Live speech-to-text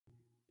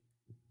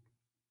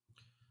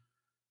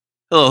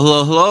Hello,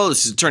 hello, hello.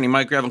 This is Attorney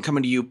Mike Gravel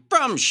coming to you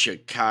from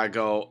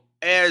Chicago.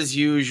 As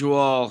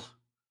usual,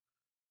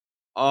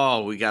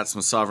 we got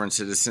some sovereign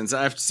citizens.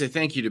 I have to say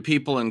thank you to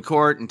people in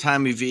court and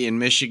Tommy V in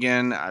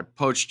Michigan. I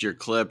poached your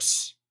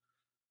clips.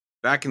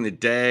 Back in the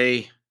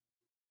day,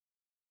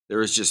 there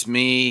was just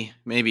me,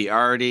 maybe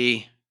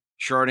Artie,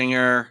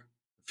 Schrodinger, a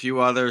few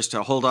others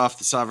to hold off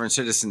the sovereign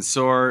citizen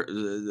sword,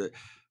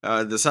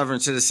 the sovereign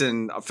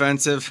citizen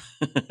offensive.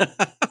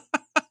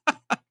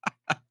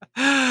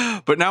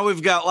 But now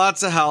we've got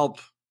lots of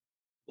help.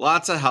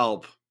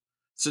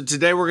 So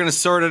today we're going to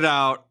sort it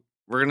out.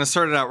 We're going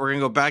to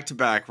go back to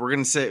back. We're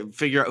going to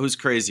figure out who's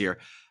crazier.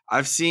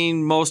 I've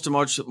seen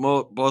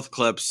both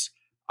clips.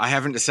 I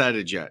haven't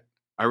decided yet.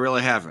 I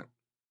really haven't.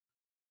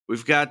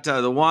 We've got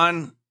the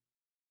one,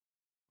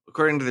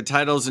 according to the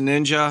title, is a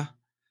ninja.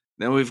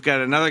 Then we've got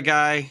another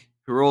guy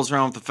who rolls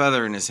around with a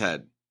feather in his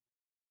head.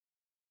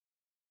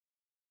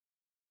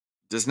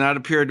 Does not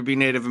appear to be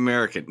Native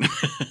American.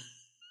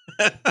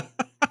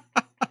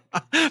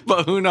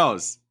 But who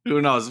knows?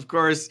 Who knows? Of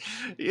course,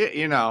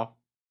 you know,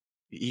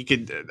 he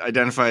could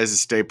identify as a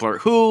stapler.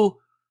 Who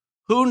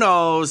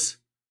knows?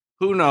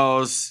 Who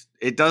knows?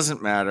 It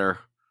doesn't matter.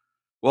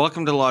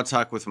 Welcome to Law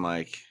Talk with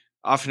Mike.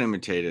 Often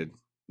imitated,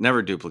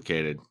 never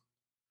duplicated.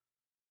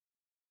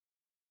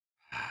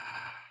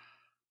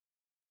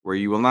 Where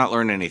you will not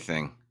learn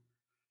anything,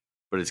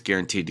 but it's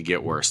guaranteed to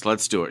get worse.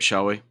 Let's do it,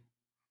 shall we?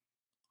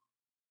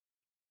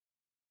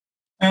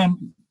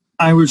 And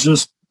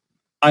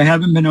I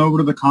haven't been over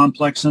to the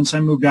complex since I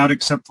moved out,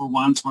 except for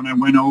once when I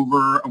went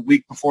over a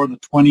week before the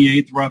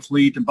 28th,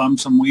 roughly, to bum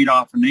some weed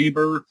off a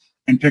neighbor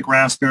and pick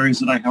raspberries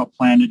that I helped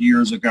planted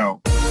years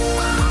ago.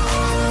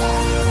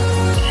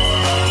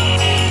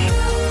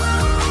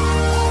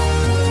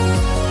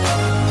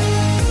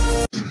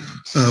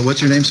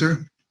 What's your name,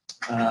 sir?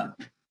 I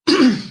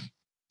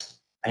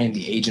am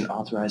the agent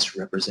authorized to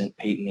represent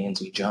Peyton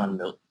Ansley John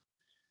Milton.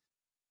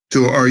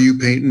 So are you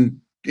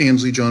Peyton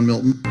Ansley John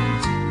Milton?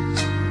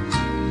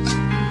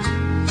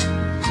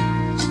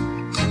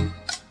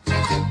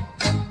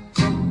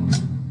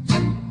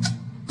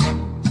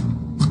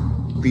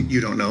 You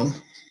don't know?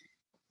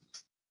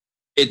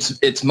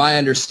 It's my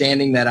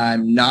understanding that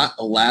I'm not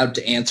allowed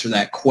to answer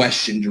that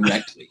question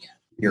directly,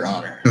 Your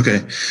Honor. Okay.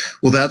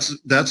 Well,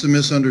 that's a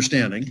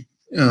misunderstanding.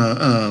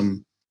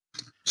 So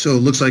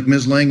it looks like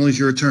Ms. Langley's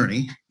your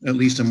attorney, at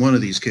least in one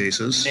of these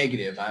cases.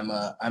 Negative.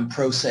 I'm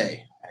pro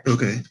se. Actually.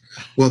 Okay.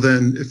 Well,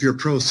 then, if you're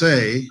pro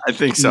se, I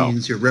think so.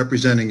 Means you're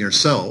representing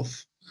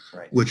yourself,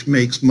 right. Which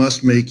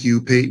must make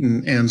you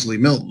Peyton Ansley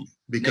Milton,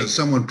 because Negative.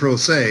 someone pro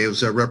se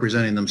is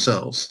representing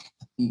themselves.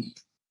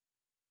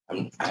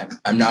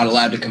 I'm not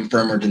allowed to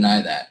confirm or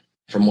deny that,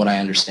 from what I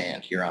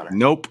understand, Your Honor.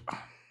 Nope.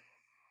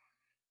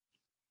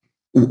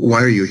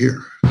 Why are you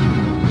here?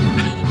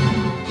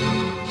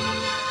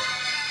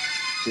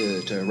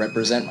 To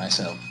represent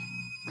myself.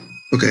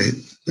 Okay.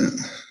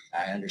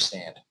 I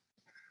understand.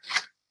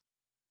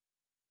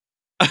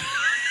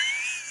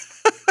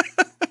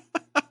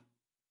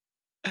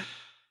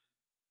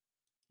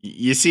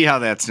 You see how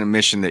that's an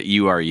admission that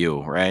you are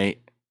you, right?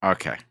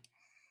 Okay.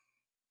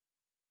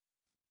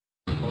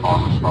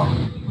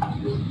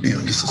 Hang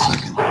on just a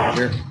second.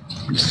 Sure.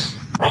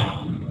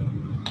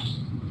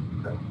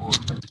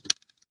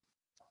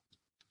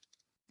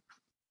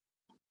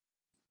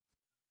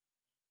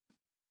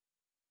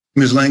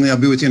 Ms. Langley, I'll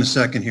be with you in a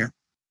second here.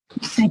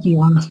 Thank you,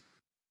 Your Honor.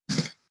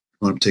 I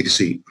want to take a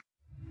seat.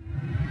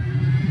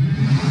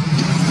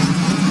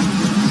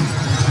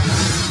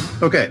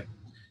 Okay.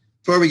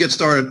 Before we get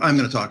started, I'm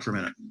going to talk for a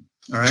minute.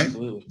 All right.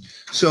 Absolutely.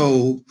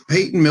 So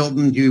Peyton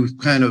Milton, we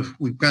kind of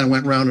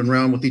went round and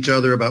round with each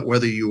other about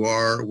whether you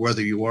are or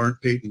whether you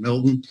aren't Peyton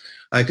Milton.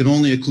 I can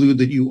only conclude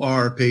that you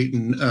are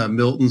Peyton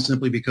Milton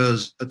simply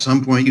because at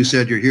some point you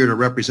said you're here to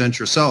represent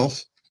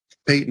yourself.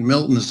 Peyton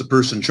Milton is the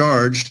person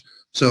charged.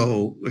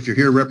 So if you're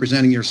here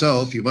representing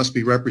yourself, you must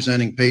be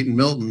representing Peyton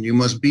Milton. You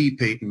must be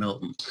Peyton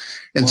Milton.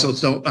 And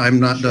so I'm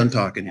not done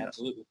talking yet.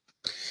 Absolutely.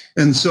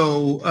 And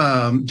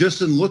so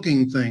just in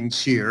looking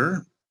things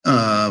here,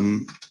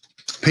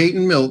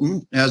 Peyton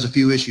Milton has a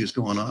few issues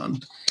going on.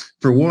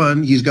 For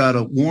one, he's got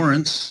a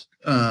warrant,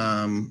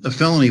 a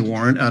felony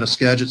warrant out of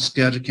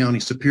Skagit County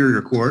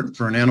Superior Court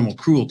for an animal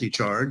cruelty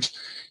charge.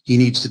 He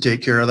needs to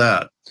take care of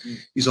that.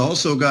 He's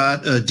also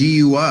got a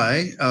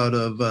DUI out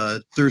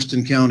of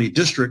Thurston County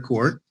District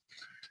Court.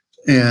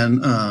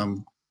 And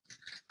I'm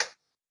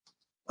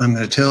going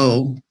to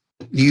tell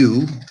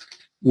you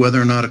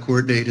whether or not a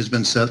court date has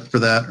been set for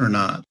that or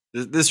not.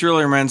 This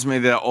really reminds me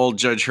of that old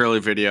Judge Hurley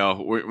video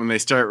when they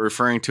start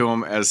referring to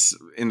him as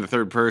in the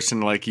third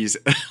person, like he's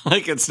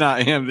like it's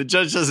not him. The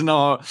judge doesn't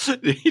know.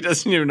 He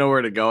doesn't even know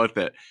where to go with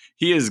it.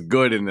 He is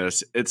good in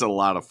this. It's a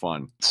lot of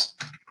fun.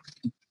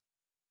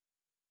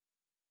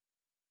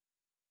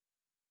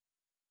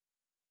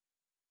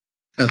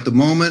 At the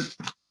moment,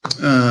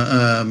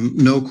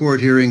 no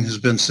court hearing has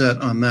been set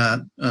on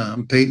that.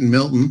 Peyton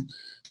Milton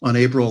on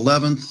April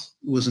 11th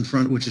was in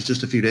front, which is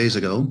just a few days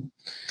ago.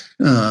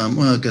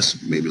 Well, I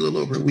guess maybe a little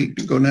over a week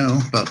ago now,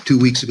 about 2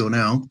 weeks ago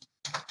now.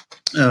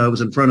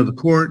 was in front of the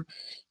court.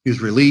 He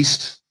was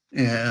released,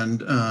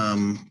 and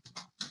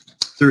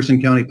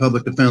Thurston County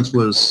Public Defense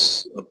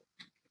was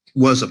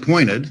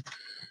appointed.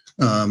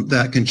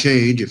 That can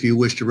change if you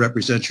wish to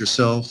represent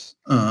yourself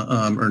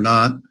or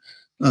not.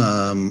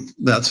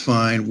 That's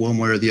fine, one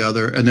way or the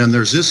other. And then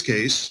there's this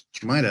case,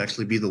 which might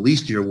actually be the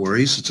least of your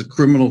worries. It's a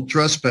criminal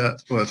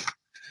trespass, but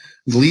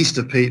the least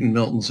of Peyton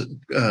Milton's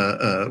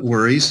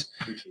worries.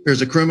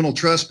 There's a criminal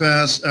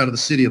trespass out of the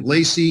city of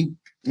Lacey.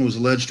 It was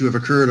alleged to have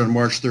occurred on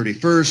March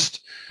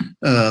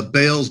 31st.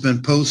 Bail's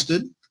been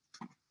posted,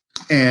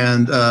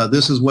 and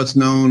this is what's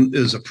known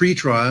as a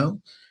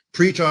pretrial.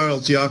 Pretrial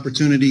is the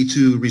opportunity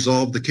to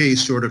resolve the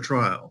case short of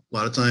trial. A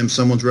lot of times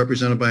someone's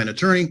represented by an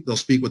attorney. They'll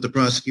speak with the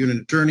prosecuting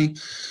attorney.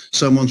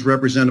 Someone's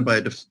represented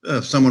by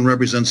someone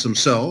represents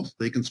themselves.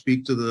 They can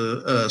speak with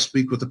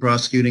the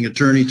prosecuting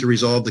attorney to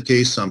resolve the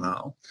case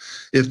somehow.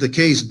 If the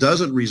case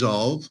doesn't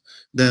resolve,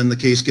 then the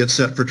case gets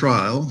set for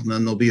trial, and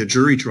then there'll be a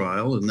jury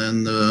trial, and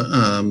then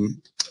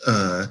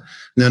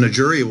then a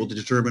jury will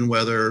determine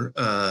whether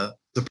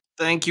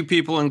Thank you,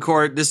 People in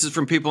Court. This is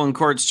from People in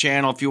Court's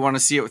channel. If you want to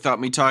see it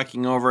without me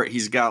talking over it,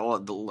 he's got,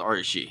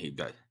 or she,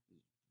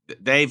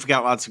 they've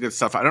got lots of good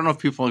stuff. I don't know if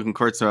People in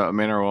Court's a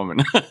man or a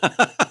woman,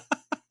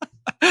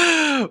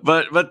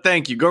 but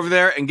thank you. Go over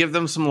there and give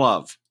them some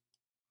love.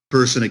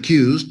 Person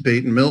accused,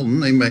 Peyton Milton,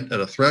 they met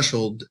at a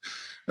threshold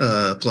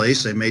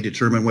place. They may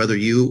determine whether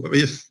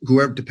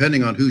whoever,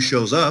 depending on who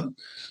shows up,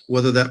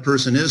 whether that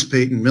person is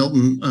Peyton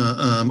Milton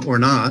or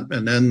not,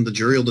 and then the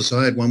jury will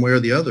decide one way or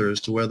the other as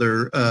to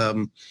whether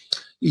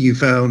you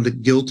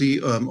found guilty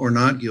or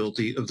not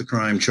guilty of the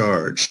crime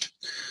charged.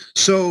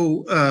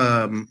 So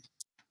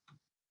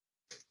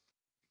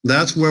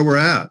that's where we're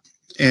at.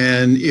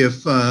 And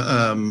if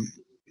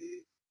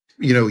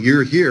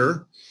you're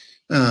here,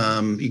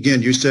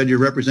 again, you said you're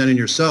representing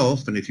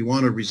yourself, and if you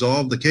want to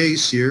resolve the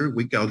case here,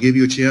 I'll give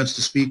you a chance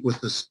to speak with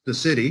the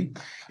city.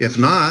 If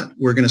not,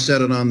 we're going to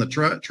set it on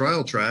the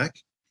trial track,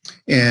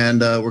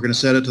 and we're going to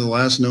set it to the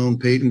last known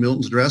Peyton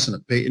Milton's address.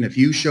 And if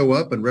you show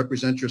up and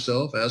represent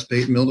yourself as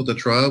Peyton Milton at the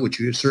trial, which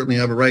you certainly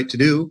have a right to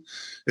do,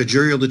 a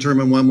jury will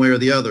determine one way or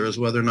the other as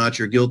whether or not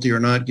you're guilty or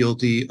not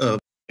guilty of.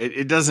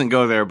 It doesn't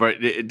go there,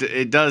 but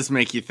it does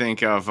make you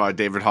think of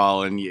David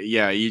Hall, and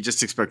yeah, you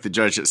just expect the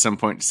judge at some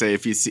point to say,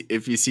 if you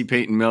see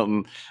Peyton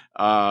Milton,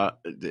 tell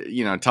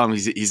him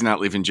he's not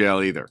leaving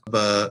jail either.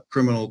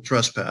 Criminal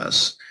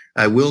trespass.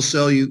 I will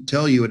tell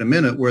you in a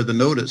minute where the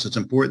notice. It's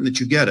important that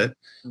you get it.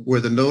 Where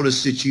the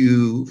notice that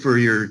for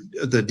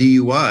the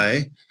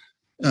DUI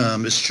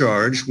is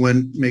charged.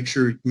 Make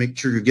sure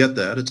you get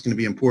that. It's going to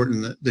be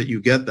important that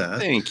you get that.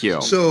 Thank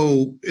you.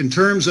 So in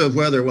terms of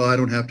whether, I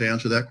don't have to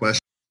answer that question.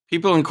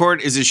 People in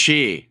Court is a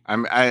she.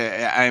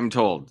 I am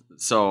told.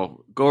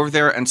 So go over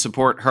there and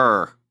support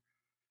her.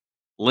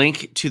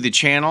 Link to the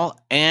channel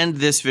and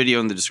this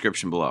video in the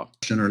description below.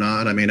 Or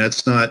not. I mean,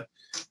 that's not.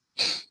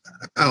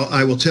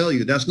 I will tell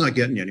you, that's not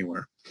getting you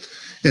anywhere,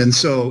 and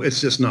so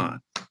it's just not.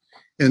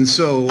 And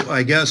so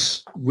I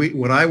guess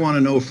what I want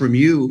to know from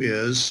you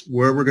is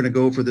where we're going to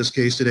go for this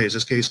case today. Is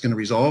this case going to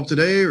resolve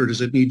today, or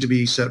does it need to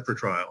be set for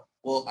trial?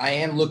 Well, I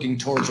am looking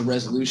towards a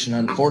resolution.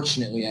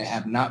 Unfortunately, I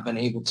have not been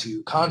able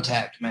to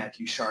contact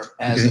Matthew Sharp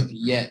as of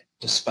yet,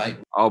 despite.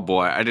 Oh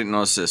boy, I didn't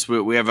notice this.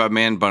 We have a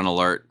man bun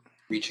alert.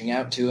 Reaching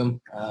out to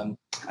him.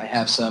 I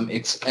have some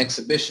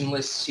exhibition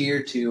lists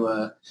here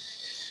to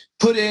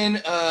put in.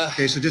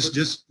 Okay, so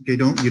you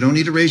don't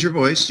need to raise your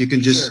voice. You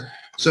can just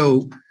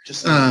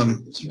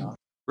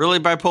Really,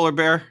 Bipolar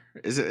Bear?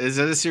 Is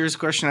that a serious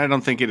question? I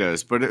don't think it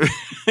is, but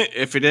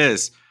if it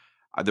is,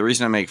 the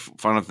reason I make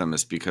fun of them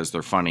is because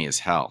they're funny as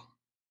hell.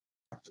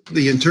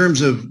 In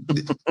terms of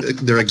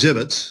their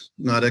exhibits,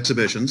 not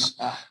exhibitions,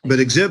 but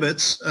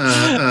exhibits,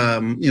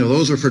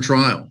 those are for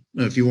trial.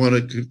 If you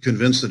want to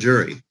convince the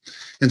jury,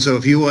 and so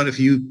if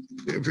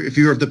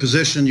you're of the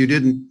position you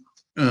didn't,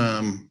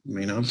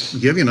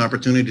 give you an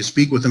opportunity to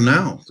speak with them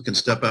now. You can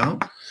step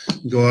out,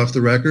 go off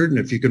the record, and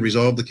if you can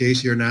resolve the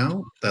case here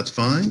now, that's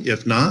fine.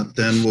 If not,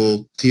 then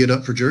we'll tee it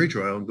up for jury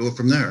trial and go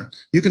from there.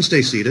 You can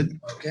stay seated.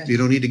 Okay. You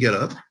don't need to get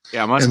up.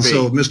 Yeah, must be.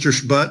 So,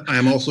 but I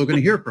am also going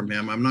to hear from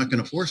him. I'm not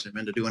going to force him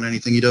into doing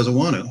anything he doesn't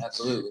want to.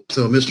 Absolutely.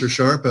 So, Mr.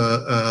 Sharp,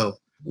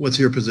 what's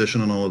your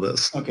position on all of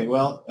this? Okay,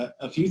 well,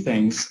 a few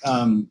things.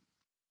 I'd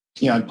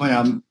point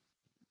out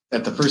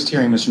at the first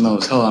hearing, Mr. Miller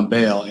was held on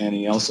bail, and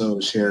he also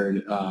shared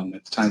at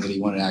the time that he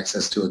wanted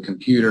access to a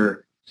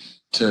computer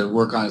to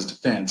work on his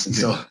defense. And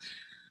so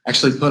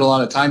actually put a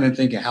lot of time in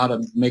thinking how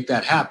to make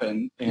that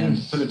happen and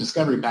put a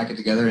discovery packet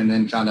together, and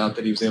then found out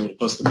that he was able to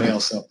post the bail.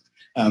 So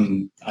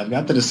I've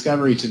got the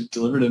discovery to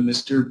deliver to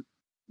Mr.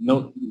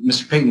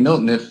 Peyton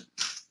Milton if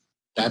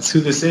that's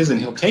who this is, and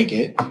he'll take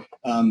it.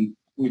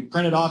 We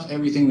printed off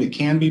everything that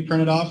can be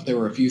printed off. There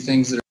were a few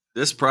things that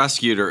This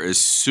prosecutor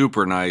is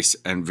super nice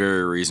and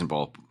very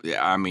reasonable.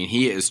 Yeah, I mean,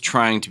 he is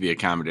trying to be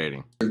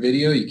accommodating.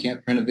 Video, you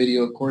can't print a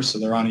video, of course, so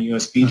they're on a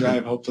USB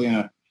drive, hopefully in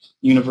a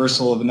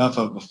universal of enough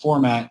of a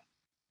format.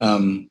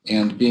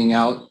 And being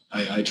out,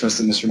 I trust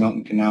that Mr.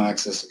 Milton can now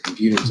access the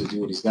computer to do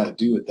what he's got to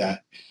do with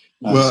that.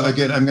 Well,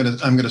 again, I'm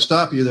gonna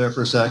stop you there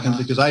for a second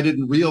because I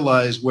didn't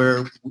realize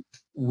where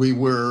we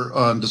were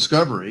on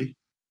discovery,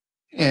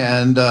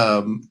 and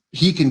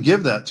he can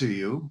give that to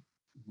you,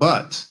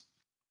 but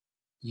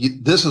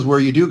this is where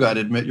you do got to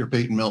admit you're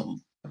Peyton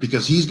Milton,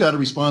 because he's got a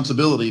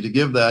responsibility to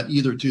give that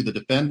either to the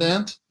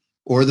defendant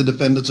or the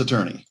defendant's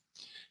attorney.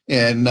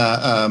 And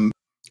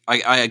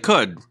I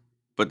could,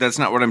 but that's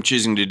not what I'm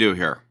choosing to do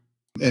here.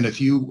 And if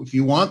you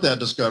want that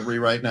discovery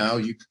right now,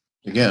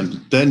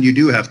 then you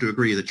do have to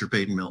agree that you're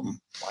Peyton Milton.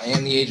 I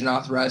am the agent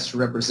authorized to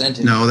represent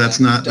him. No, that's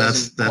not.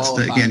 That's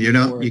again. You're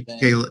not.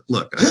 Okay,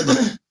 look.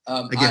 Again.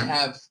 I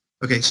have.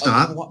 Okay,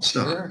 stop.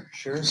 Sure.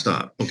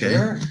 Stop. Okay.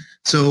 Sure.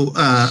 So,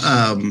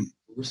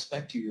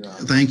 respect to your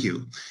honor. Thank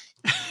you.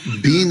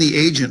 Being the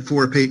agent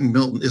for Peyton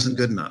Milton isn't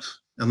good enough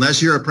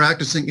unless you're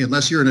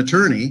an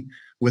attorney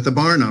with a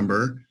bar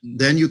number.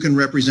 Then you can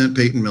represent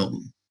Peyton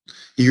Milton.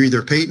 You're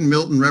either Peyton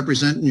Milton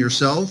representing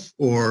yourself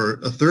or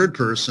a third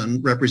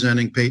person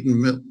representing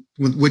Peyton Milton,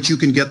 with which you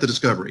can get the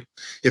discovery.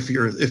 If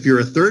you're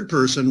a third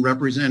person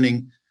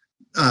representing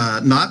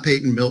not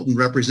Peyton Milton,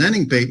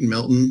 representing Peyton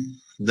Milton,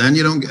 then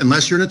you don't,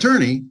 unless you're an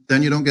attorney,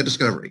 then you don't get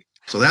discovery.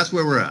 So that's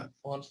where we're at.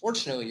 Well,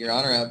 unfortunately, Your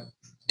Honor,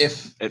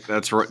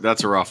 that's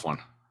a rough one.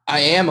 I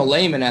am a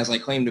layman, as I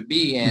claim to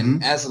be,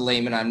 and as a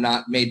layman, I'm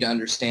not made to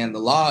understand the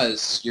law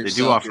as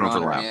yourself, Your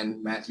Honor,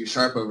 and Matthew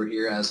Sharp over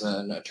here as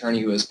an attorney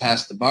who has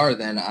passed the bar.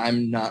 Then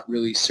I'm not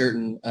really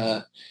certain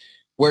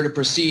where to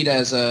proceed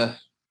as a...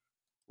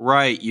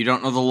 Right, you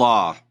don't know the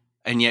law,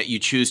 and yet you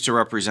choose to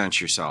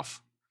represent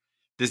yourself.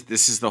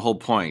 This is the whole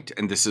point,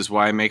 and this is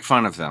why I make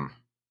fun of them.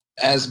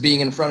 As being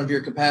in front of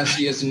your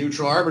capacity as a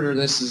neutral arbiter,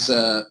 this is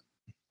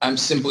I'm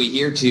simply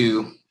here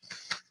to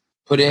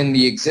put in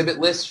the exhibit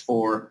list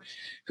for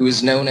who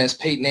is known as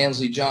Peyton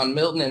Ansley John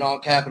Milton in all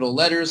capital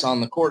letters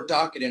on the court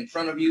docket in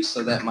front of you,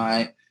 so that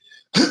my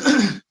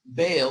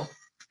bail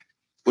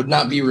would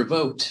not be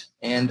revoked,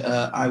 and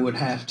I would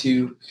have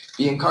to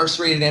be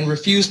incarcerated and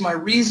refuse my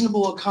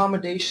reasonable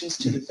accommodations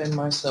to defend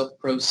myself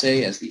pro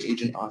se as the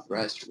agent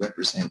authorized to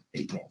represent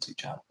Peyton Ansley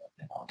John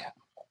Milton in all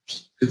capital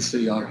letters. Good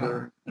city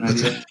auditor.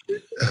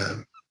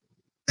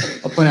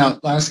 I'll point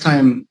out, last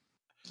time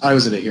I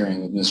was at a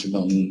hearing with Mr.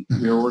 Milton,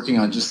 we were working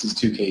on just these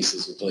two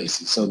cases with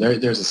Lacey. So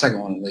there's a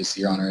second one with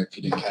Lacey, Your Honor, if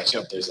you didn't catch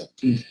up. There's a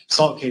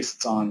assault case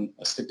that's on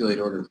a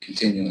stipulated order of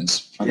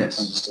continuance from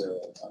just a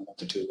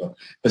month or two ago.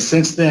 But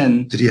since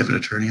then... Did he have an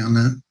attorney on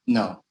that?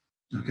 No.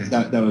 Okay.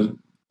 That was...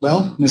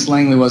 Well, Miss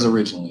Langley was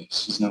originally.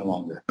 She's no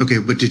longer. Okay,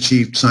 but did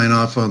she sign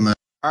off on that?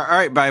 All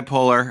right,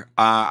 bipolar.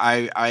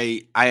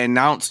 I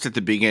announced at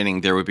the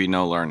beginning there would be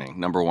no learning,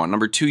 number one.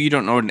 Number two, you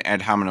don't know what an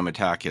ad hominem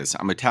attack is.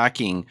 I'm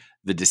attacking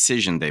the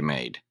decision they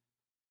made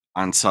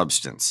on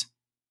substance.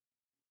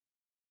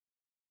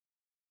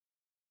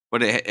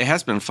 But it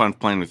has been fun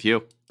playing with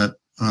you.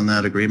 On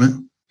that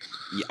agreement?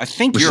 Yeah, I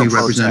think was you're she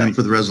representing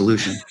for the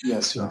resolution?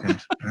 Yes. Okay.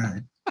 All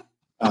right.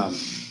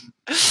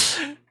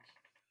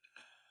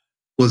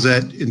 Was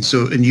that,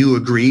 and you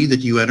agree that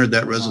you entered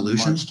that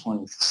resolution? March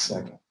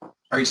 22nd.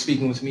 Are you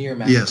speaking with me or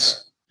Matt?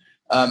 Yes.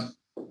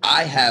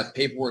 I have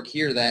paperwork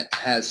here that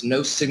has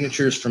no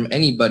signatures from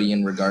anybody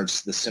in regards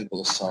to the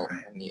simple assault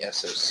and the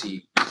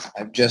SOC.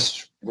 I've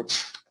just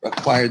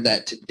acquired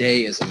that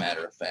today, as a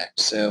matter of fact.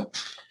 So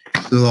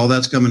all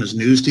that's coming as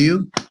news to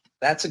you?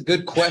 That's a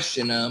good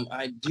question.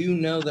 I do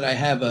know that I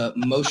have a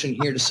motion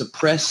here to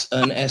suppress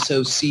an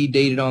SOC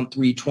dated on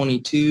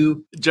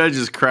 3/22. The judge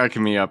is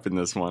cracking me up in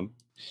this one.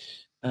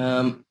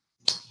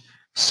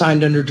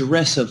 Signed under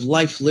duress of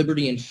life,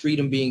 liberty, and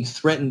freedom being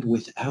threatened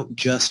without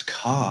just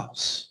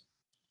cause.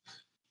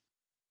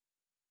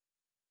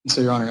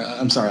 So, Your Honor,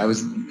 I'm sorry, I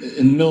was in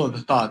the middle of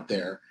the thought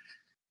there.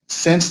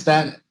 Since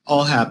that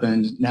all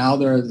happened, now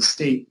there are the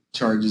state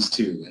charges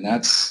too, and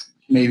that's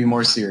maybe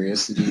more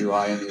serious, the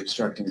DUI and the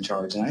obstructing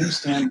charge. And I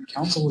understand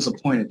counsel was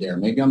appointed there.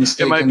 Maybe I'm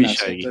mistaken. It might be that's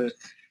shaggy. what the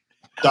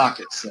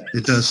docket says.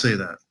 It does say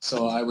that.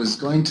 So I was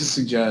going to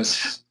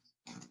suggest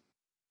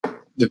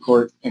the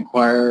court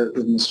inquire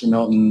with Mr.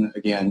 Milton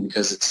again,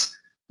 because it's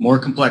more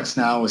complex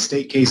now with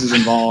state cases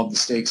involved. The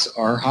stakes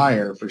are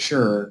higher for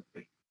sure.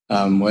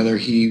 Whether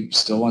he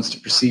still wants to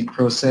proceed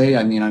pro se,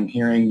 I mean, I'm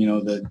hearing,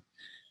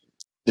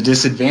 the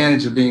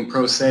disadvantage of being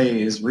pro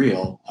se is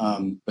real.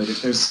 But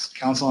if there's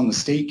counsel on the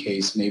state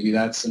case, maybe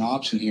that's an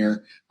option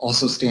here.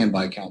 Also,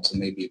 standby counsel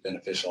may be a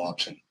beneficial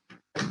option.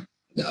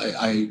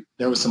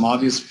 There was some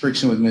obvious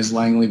friction with Ms.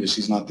 Langley, but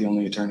she's not the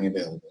only attorney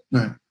available.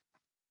 Right.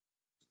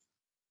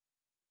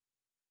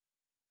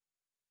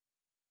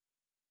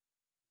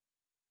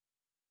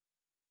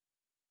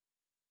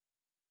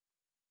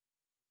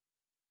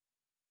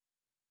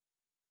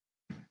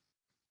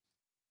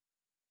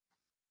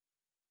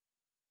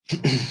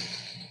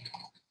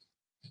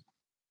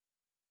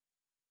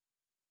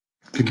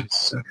 Give me a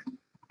second.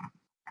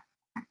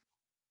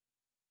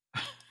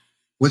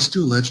 What's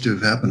to alleged to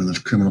have happened in this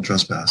criminal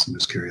trespass? I'm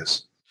just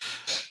curious.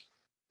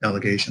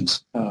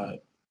 Allegations.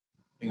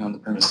 Being on the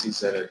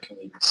premises at a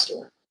convenience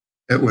store.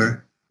 At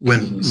where?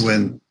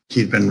 When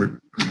he'd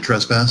been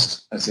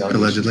trespassed? That's the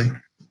allegedly.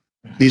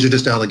 These are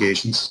just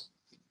allegations.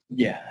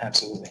 Yeah,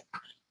 absolutely.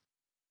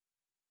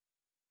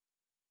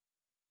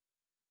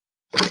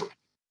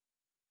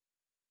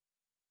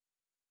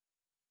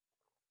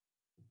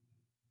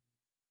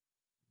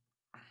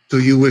 So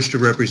you wish to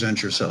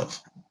represent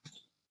yourself?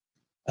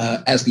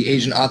 As the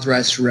agent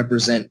authorized to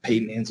represent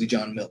Peyton Ansley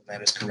John Milton,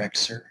 that is correct,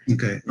 sir.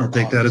 Okay, I'll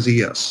take that as a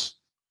yes.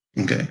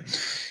 Okay.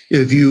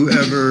 If you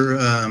ever,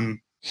 and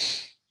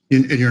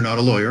you're not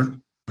a lawyer.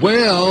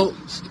 Well,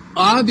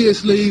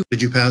 obviously.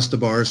 Did you pass the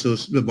bar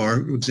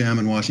exam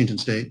in Washington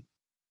State?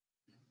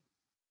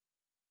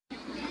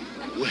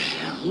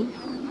 Well,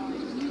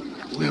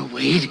 we're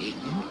waiting.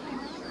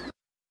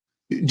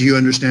 Do you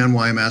understand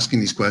why I'm asking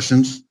these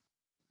questions?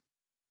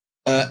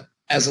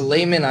 As a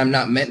layman, I'm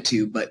not meant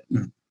to, but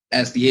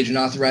as the agent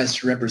authorized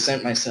to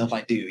represent myself,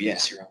 I do.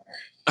 Yes, Your Honor.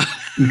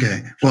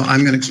 Okay. Well, I'm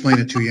going to explain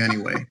it to you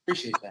anyway.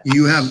 Appreciate that.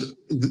 You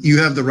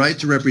have the right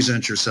to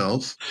represent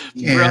yourself,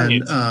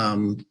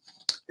 and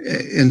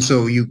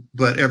so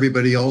but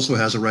everybody also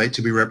has a right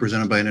to be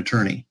represented by an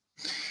attorney.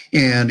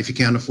 And if you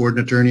can't afford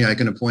an attorney, I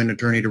can appoint an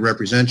attorney to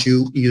represent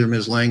you, either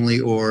Ms. Langley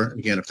or,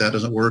 again, if that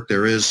doesn't work,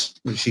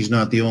 she's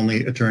not the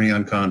only attorney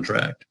on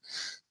contract.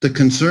 The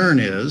concern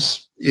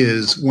is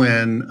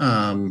when,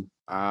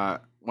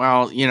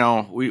 well, you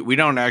know, we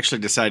don't actually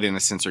decide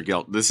innocence or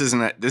guilt. This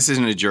isn't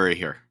a jury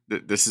here.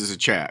 This is a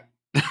chat.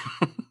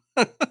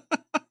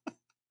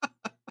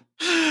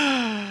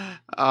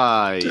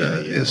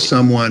 If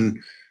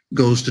someone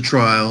goes to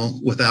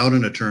trial without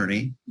an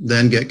attorney,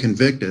 then get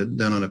convicted,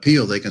 then on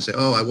appeal, they can say,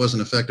 oh, I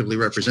wasn't effectively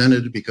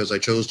represented because I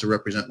chose to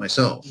represent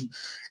myself.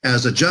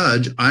 As a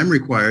judge, I'm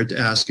required to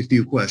ask a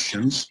few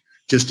questions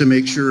just to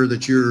make sure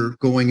that you're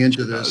going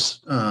into this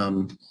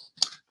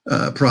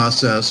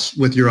process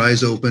with your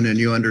eyes open and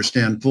you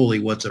understand fully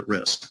what's at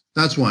risk.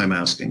 That's why I'm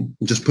asking.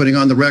 I'm just putting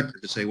on the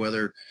record to say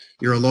whether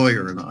you're a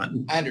lawyer or not.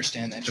 I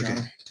understand that, Your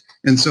Honor.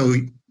 And so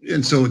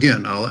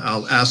again,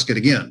 I'll ask it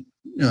again.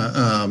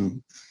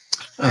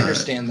 I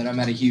understand that I'm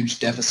at a huge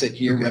deficit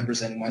here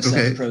representing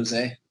myself pro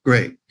se.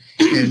 Great.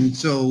 And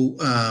so,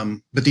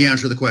 but the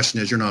answer to the question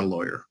is you're not a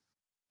lawyer.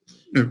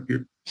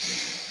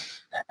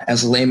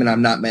 As a layman,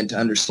 I'm not meant to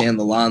understand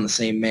the law in the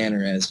same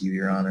manner as you,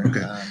 Your Honor.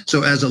 Okay.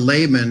 So as a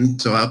layman,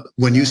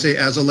 when you say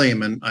as a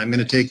layman, I'm going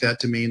to take that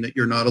to mean that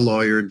you're not a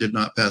lawyer and did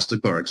not pass the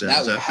bar exam.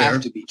 That is that would fair?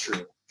 have to be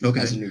true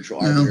as a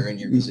neutral Well, arbiter in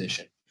your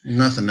position.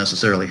 Nothing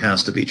necessarily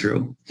has to be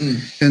true.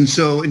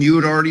 And you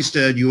had already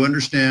said you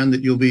understand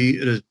that you'll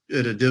be at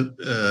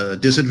a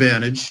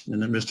disadvantage,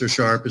 and that Mr.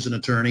 Sharp is an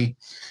attorney.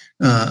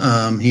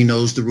 He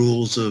knows the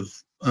rules of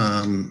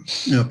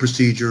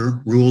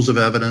procedure, rules of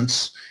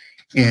evidence,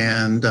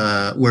 and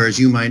whereas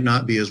you might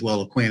not be as well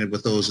acquainted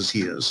with those as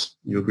he is.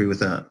 You agree with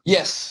that?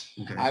 Yes.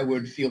 Okay. I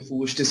would feel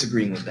foolish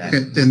disagreeing with that.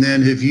 Okay. And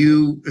then have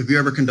you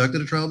ever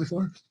conducted a trial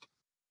before?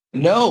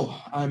 No,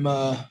 I'm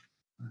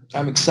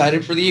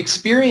excited for the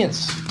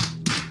experience.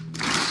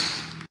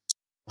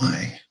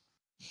 Why?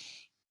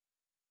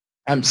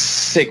 I'm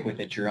sick with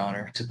it, Your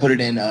Honor. To put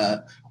it in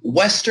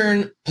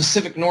Western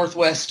Pacific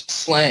Northwest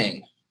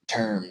slang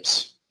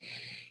terms.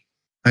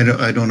 I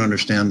don't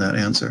understand that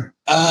answer.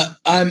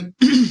 I'm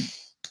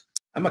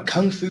a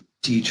kung fu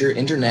teacher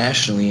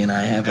internationally, and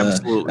I have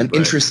an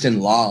interest in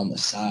law on the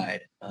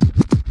side.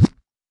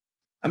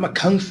 I'm a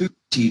kung fu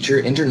teacher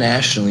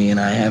internationally, and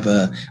I have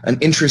an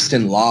interest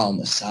in law on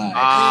the side.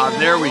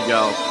 There we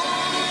go.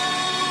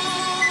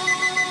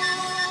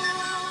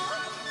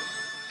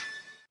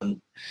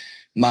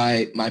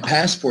 My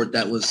passport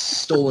that was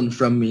stolen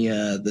from me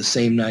the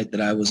same night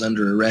that I was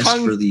under arrest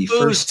for the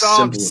first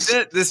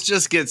Sovcit. This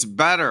just gets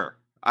better.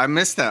 I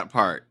missed that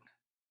part.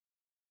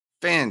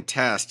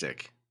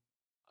 Fantastic.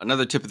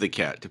 Another tip of the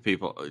cap to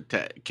people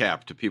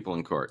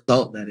in court.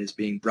 Assault that is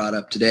being brought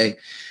up today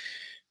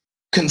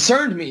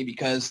concerned me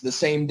because the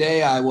same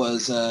day I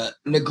was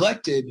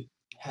neglected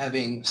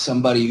having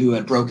somebody who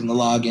had broken the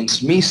law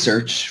against me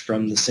search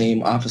from the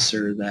same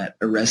officer that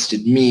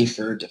arrested me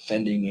for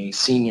defending a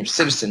senior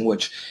citizen,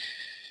 which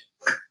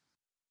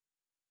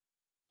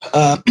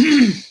I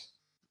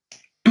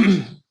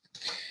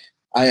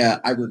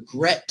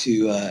regret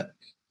to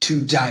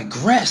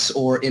digress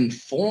or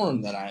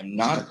inform that I'm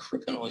not a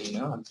criminal. You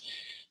know,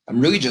 I'm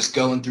really just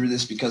going through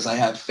this because I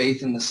have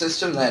faith in the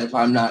system that if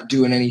I'm not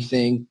doing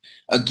anything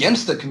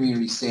against the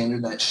community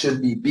standard that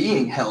should be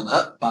being held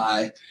up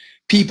by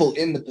people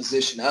in the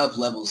position of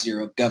level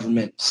 0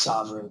 government,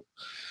 sovereign,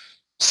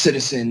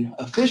 citizen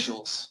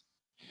officials,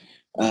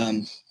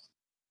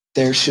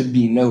 there should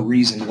be no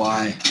reason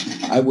why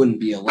I wouldn't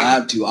be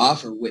allowed to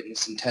offer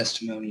witness and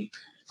testimony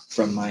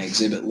from my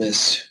exhibit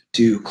list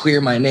to clear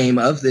my name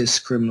of this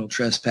criminal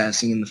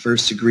trespassing in the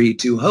first degree,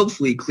 to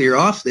hopefully clear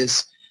off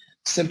this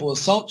simple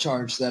assault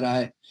charge that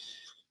I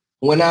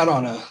went out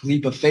on a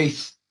leap of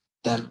faith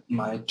that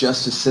my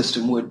justice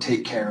system would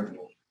take care of me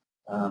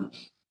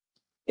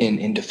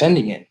in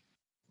defending it.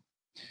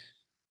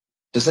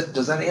 Does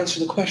that answer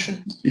the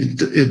question?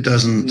 It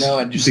doesn't. No,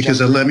 I just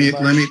because let me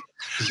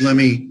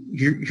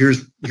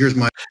here's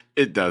my.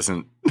 It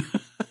doesn't.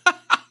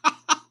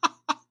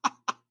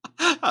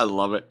 I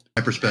love it.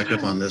 My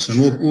perspective on this, and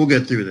we'll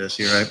get through this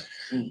here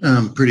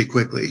pretty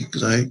quickly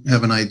because I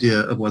have an idea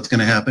of what's going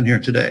to happen here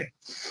today.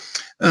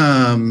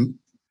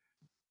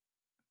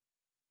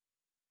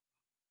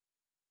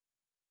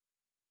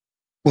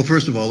 Well,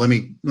 first of all, let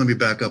me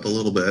back up a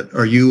little bit.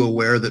 Are you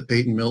aware that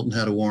Peyton Milton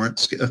had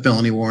a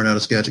felony warrant out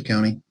of Skagit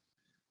County?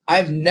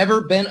 I've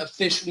never been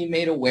officially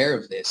made aware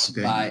of this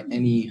by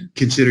any.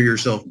 Consider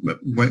yourself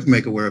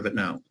make aware of it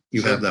now.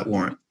 You Sure. have that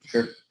warrant.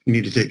 Sure. You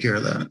need to take care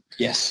of that.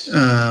 Yes.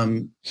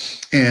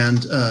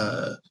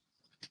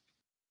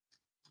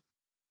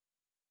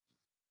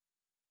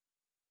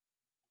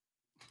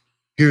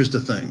 Here's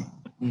the thing.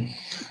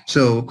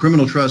 So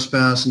criminal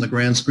trespass in the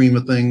grand scheme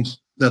of things,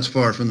 that's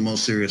far from the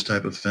most serious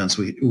type of offense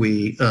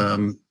we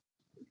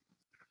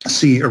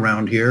see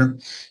around here.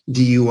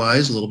 DUI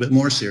is a little bit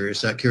more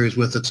serious. That carries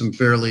with it some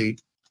fairly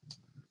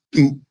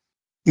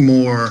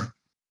more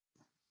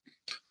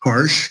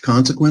harsh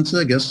consequences,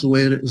 I guess, is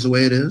the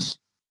way it is.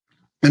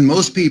 And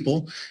most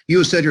people, you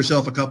have said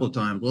yourself a couple of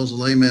times, well, as a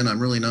layman, I'm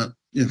really not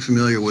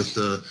familiar with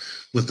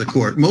the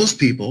court. Most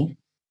people,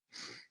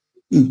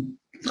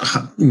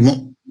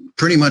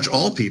 pretty much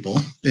all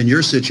people in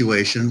your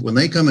situation, when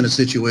they come in a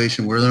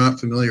situation where they're not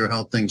familiar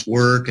how things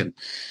work, and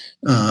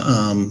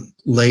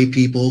lay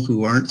people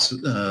who aren't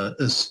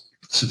as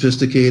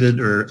sophisticated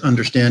or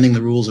understanding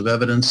the rules of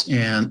evidence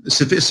and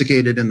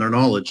sophisticated in their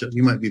knowledge.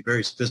 You might be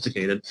very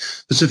sophisticated,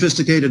 but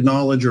sophisticated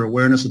knowledge or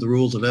awareness of the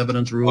rules of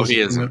evidence, rules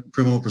of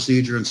criminal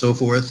procedure, and so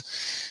forth.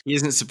 He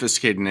isn't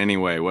sophisticated in any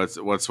way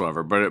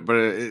whatsoever. But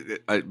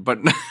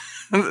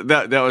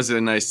that was a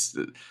nice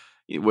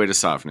way to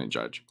soften it,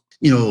 Judge.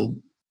 You know,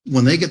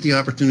 when they get the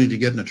opportunity to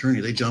get an attorney,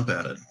 they jump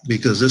at it,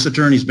 because this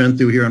attorney's been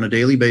through here on a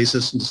daily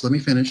basis. And just let me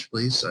finish,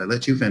 please. I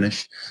let you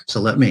finish,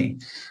 so let me.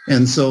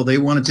 And so they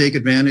want to take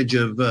advantage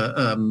of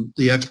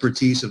the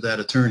expertise of that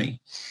attorney.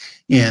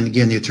 And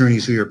again, the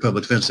attorneys who are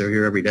public defense, they're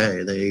here every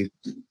day. They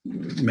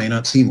may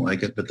not seem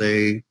like it, but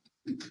they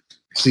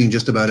seen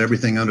just about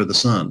everything under the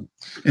sun,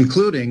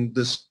 including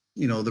this,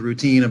 you know, the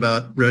routine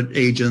about red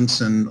agents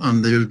and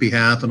on their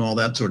behalf and all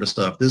that sort of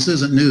stuff. This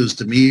isn't news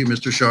to me,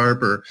 Mr.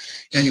 Sharp, or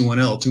anyone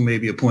else who may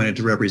be appointed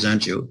to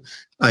represent you.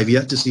 I've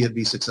yet to see it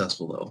be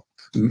successful, though.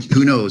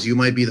 Who knows? You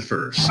might be the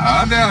first.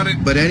 I doubt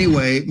it. But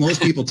anyway, most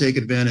people take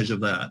advantage of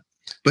that.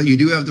 But you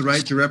do have the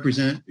right to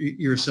represent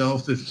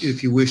yourself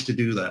if you wish to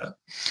do that.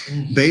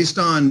 Based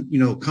on, you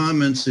know,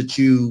 comments that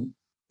you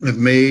have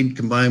made,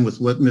 combined with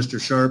what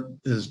Mr. Sharp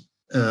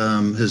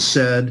has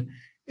said,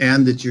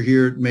 and that you're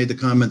here, made the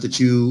comment that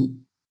you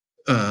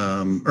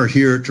are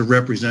here to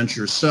represent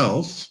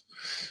yourself,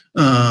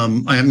 I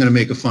am going to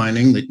make a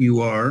finding that you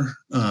are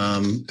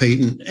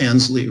Peyton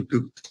Ansley,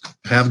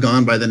 have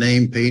gone by the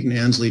name Peyton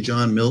Ansley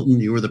John Milton.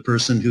 You were the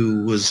person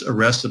who was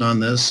arrested on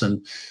this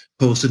and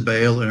posted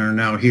bail and are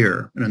now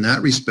here. And in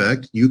that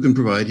respect, you can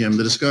provide him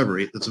the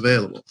discovery that's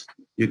available.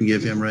 You can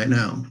give him right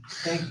now.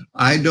 Okay.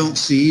 I don't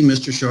see,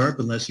 Mr. Sharp,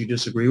 unless you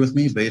disagree with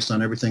me, based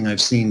on everything I've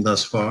seen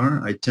thus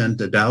far, I tend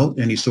to doubt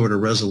any sort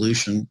of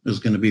resolution is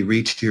going to be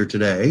reached here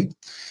today.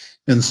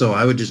 And so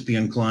I would just be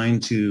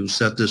inclined to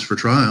set this for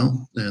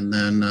trial, and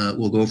then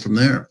we'll go from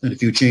there. And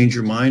if you change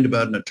your mind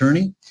about an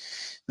attorney,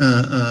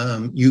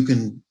 you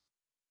can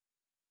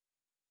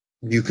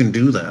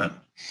do that.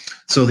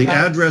 So the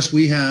address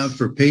we have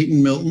for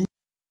Peyton Milton,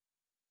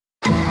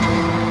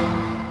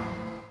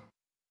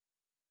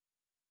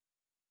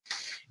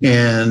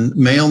 and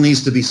mail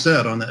needs to be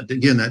set on that.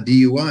 Again, that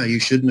DUI, you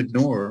shouldn't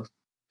ignore.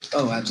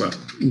 Oh,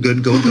 absolutely.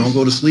 Good. Don't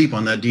go to sleep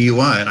on that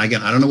DUI. And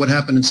again, I don't know what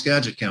happened in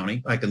Skagit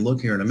County. I can look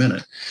here in a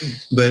minute.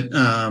 But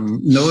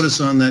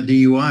notice on that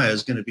DUI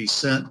is going to be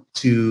sent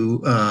to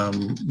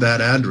that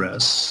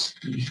address.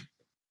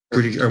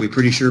 Are we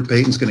pretty sure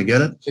Peyton's going to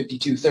get it?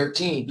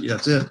 5213.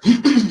 That's it.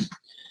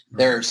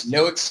 There's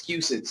no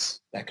excuses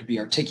that could be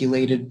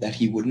articulated that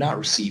he would not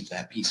receive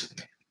that piece of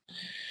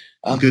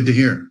mail. Good to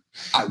hear.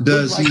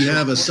 Does like he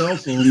have a cell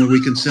phone where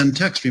we can send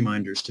text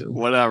reminders to?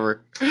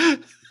 Whatever.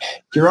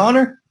 Your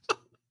Honor?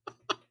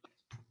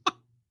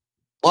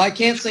 Well, I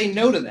can't say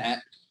no to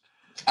that.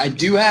 I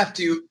do have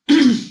to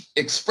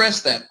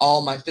express that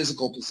all my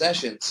physical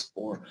possessions,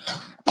 or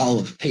all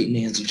of Peyton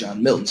Ansley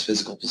John Milton's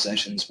physical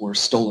possessions, were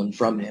stolen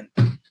from him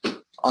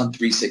on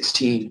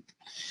 3/16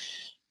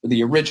 for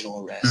the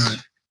original arrest. All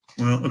right.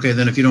 Well, okay,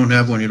 then if you don't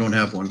have one, you don't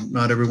have one.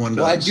 Not everyone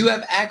does. Well, I do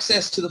have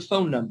access to the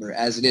phone number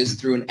as it is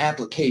through an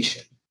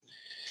application.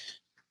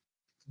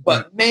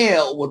 But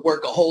mail would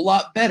work a whole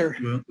lot better.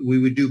 Well, we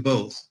would do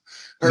both.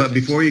 Perfect. But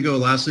before you go,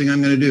 last thing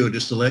I'm going to do,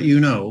 just to let you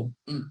know,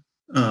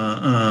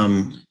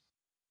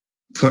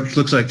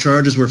 looks like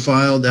charges were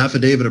filed. The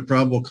affidavit of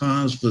probable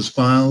cause was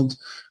filed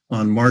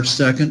on March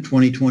 2nd,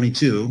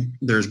 2022.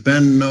 There's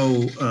been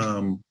no...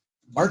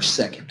 March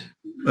 2nd.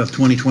 Of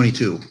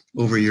 2022,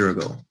 over a year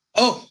ago.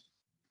 Oh.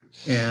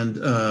 And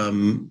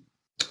there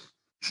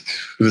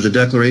was a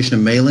declaration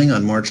of mailing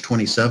on March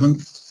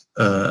 27th.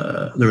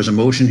 There was a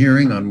motion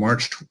hearing on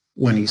March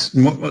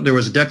 20th. There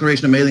was a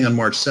declaration of mailing on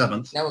March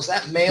 7th. Now, was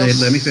that mail?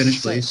 Let me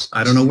finish, please.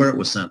 I don't know where it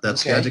was sent.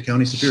 That's Okay. Skagit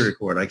County Superior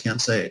Court. I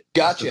can't say it.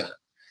 Gotcha.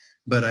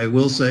 But I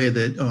will say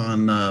that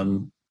on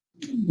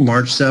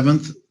March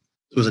 7th,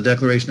 there was a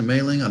declaration of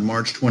mailing. On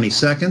March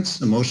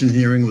 22nd, a motion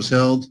hearing was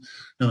held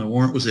and a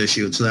warrant was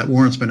issued. So that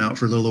warrant's been out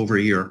for a little over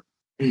a year.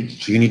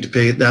 So you need to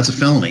pay it. That's a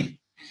felony.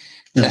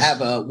 to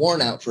have a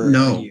warrant out for a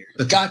No, year.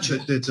 Gotcha.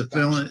 It's a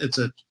felon. It's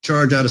a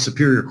charge out of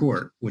superior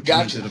court, which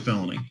makes Gotcha. it a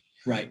felony.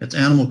 Right. It's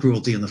animal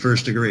cruelty in the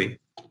first degree.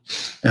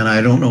 And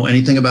I don't know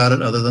anything about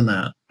it other than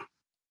that.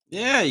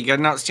 Yeah, you got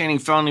an outstanding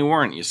felony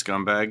warrant, you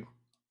scumbag.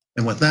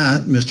 And with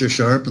that, Mr.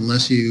 Sharp,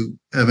 unless you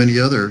have any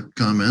other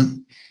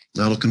comment,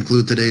 that'll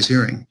conclude today's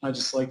hearing. I'd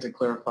just like to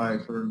clarify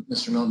for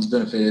Mr. Milton's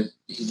benefit,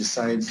 if he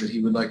decides that he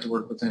would like to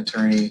work with an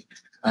attorney,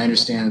 I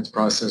understand that the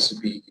process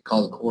would be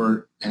call the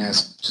court and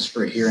ask just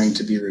for a hearing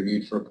to be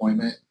reviewed for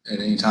appointment at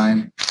any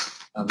time.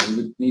 It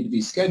would need to be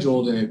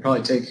scheduled, and it'd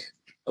probably take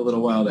a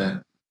little while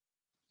to,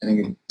 I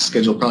think,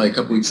 schedule probably a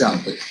couple weeks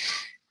out. But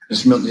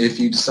Mr. Milton, if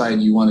you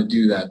decide you want to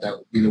do that, that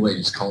would be the way.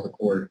 Just call the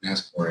court and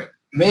ask for it.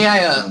 May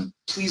I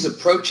please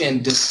approach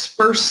and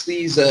disperse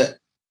these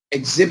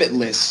exhibit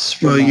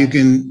lists? Well, you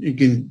can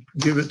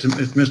give it to,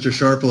 if Mr.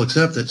 Sharp will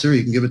accept it, sir,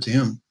 you can give it to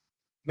him.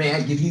 May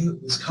I give you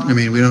this copy? I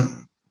mean, we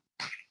don't.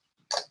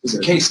 The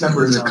case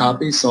number is is a on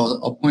copy, so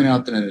I'll point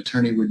out that an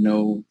attorney would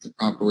know the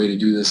proper way to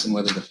do this and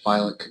whether to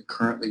file it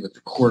concurrently with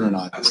the court or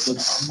not. I This was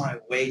looks, on my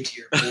way to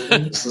your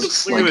building. this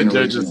looks Look like at an the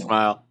judge's original.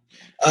 smile.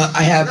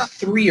 I have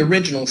 3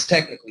 originals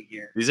technically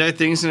here, These are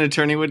things an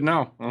attorney would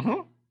know.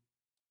 Uh-huh.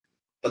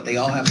 but they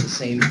all have the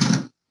same.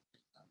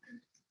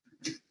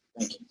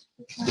 Thank you.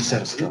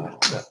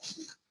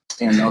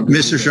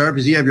 Mr. Sharp,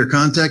 does he have your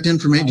contact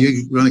information? Do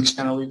you want to?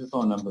 Kind of leave the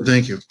phone number.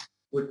 Thank you.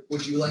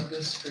 Would you like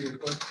this for your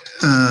clerk?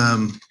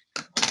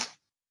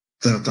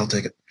 I'll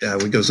take it. Yeah,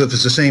 we go. So if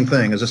it's the same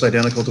thing, is this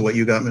identical to what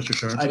you got, Mr.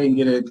 Sharp? I didn't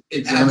get it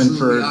examined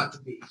Absolutely for, ought to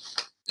be.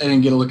 I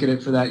didn't get a look at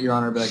it for that, Your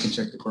Honor, but I can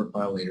check the court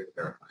file later to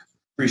verify.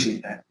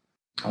 Appreciate that.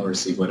 I'll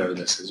receive whatever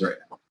this is right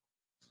now.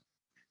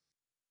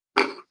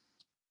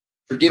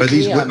 Forgive Are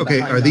these me. I'm okay?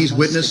 behind Are on these my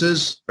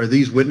witnesses? Are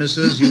these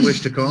witnesses you wish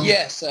to call?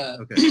 Yes.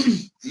 Okay.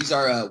 These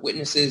are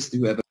witnesses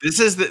who have This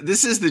is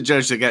the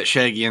judge that got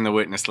Shaggy in the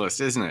witness list,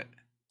 isn't it?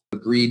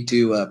 agreed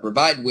to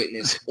provide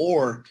witness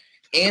or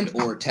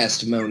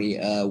testimony,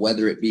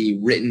 whether it be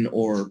written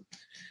or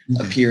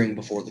appeaing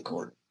before the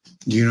court.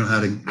 Do you know how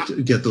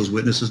to get those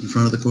witnesses in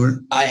front of the court?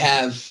 I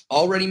have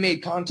already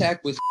made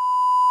contact with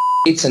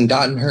and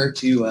gotten her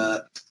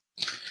to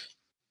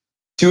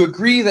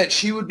agree that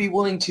she would be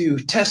willing to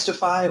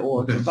testify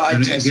or Okay. provide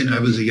And testimony. again,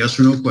 that was a yes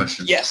or no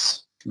question.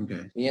 Yes.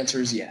 Okay. The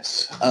answer is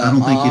yes. I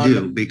don't think you On-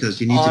 do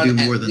because you need to do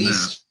more than at that.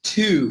 least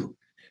 2.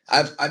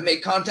 I've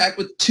made contact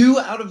with 2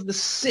 out of the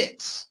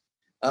 6.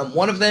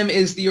 One of them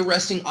is the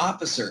arresting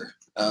officer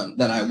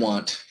that I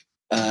want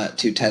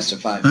to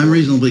testify. I'm for.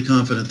 reasonably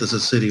confident that the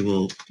city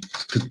will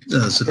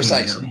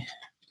subpoena him.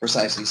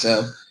 Precisely.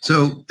 So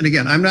So, and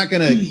again, I'm not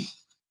going to,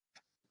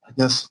 I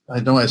guess, I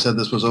know I said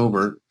this was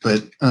over,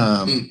 but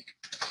I'm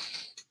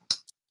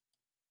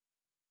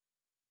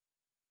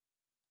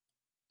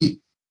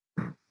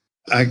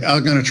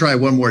going to try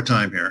one more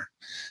time here.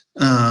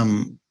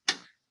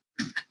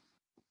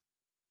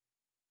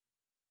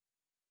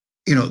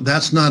 You know,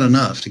 that's not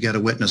enough to get a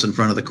witness in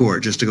front of the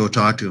court, just to go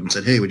talk to him and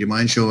say, hey, would you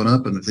mind showing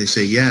up? And if they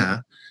say,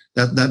 yeah,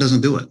 that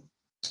doesn't do it.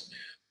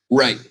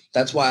 right.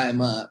 That's why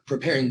I'm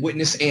preparing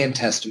witness and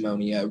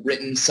testimony,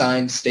 written,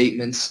 signed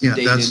statements. Yeah,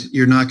 dated.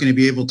 you're not going to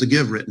be able to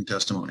give written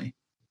testimony.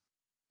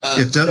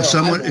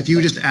 If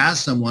you just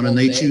ask someone and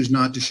they choose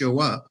not to show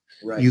up,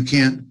 right. you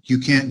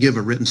can't give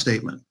a written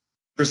statement.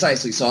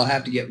 Precisely. So I'll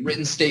have to get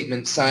written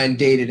statement, signed,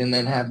 dated, and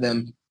then have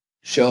them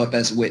show up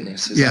as a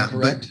witness. Is that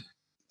correct?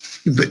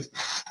 But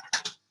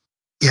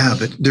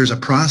there's a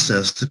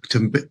process to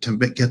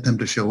get them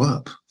to show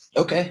up.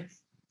 Okay.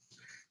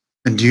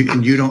 And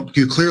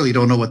you clearly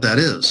don't know what that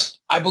is.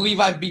 I believe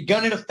I've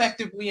begun it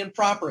effectively and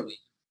properly.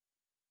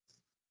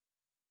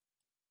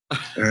 All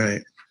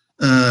right.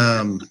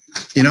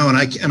 You know,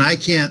 and I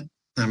can't,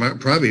 I'm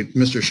probably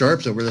Mr.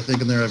 Sharp's over there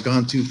thinking there I've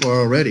gone too far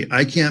already.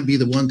 I can't be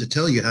the one to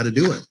tell you how to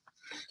do it.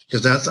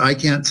 Because I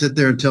can't sit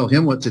there and tell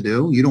him what to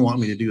do. You don't want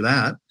me to do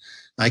that.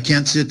 I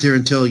can't sit there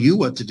and tell you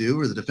what to do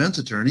or the defense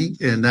attorney,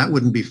 and that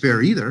wouldn't be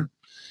fair either.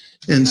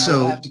 And I'll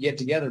so, have to get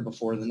together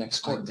before the next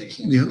court date.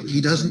 you know,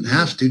 he doesn't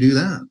have to do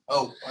that.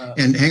 Oh,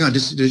 And hang on,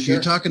 just Sure.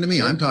 you're talking to me.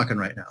 Sure. I'm talking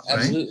right now, right?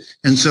 absolutely.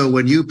 And so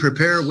when you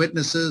prepare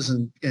witnesses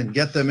and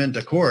get them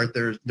into court,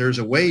 there's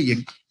a way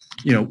you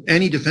know,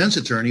 any defense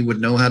attorney would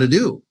know how to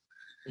do,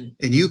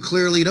 and you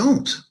clearly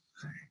don't.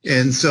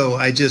 And so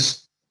I'm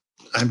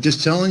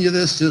just telling you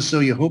this just so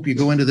you hope you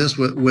go into this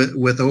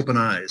with open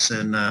eyes.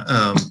 And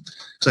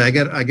so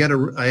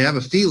I have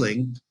a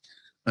feeling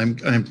I'm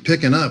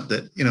picking up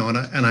that, you know, and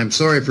I'm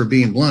sorry for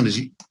being blunt,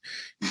 is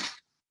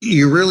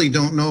you really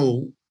don't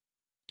know,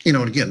 you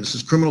know, and again, this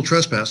is criminal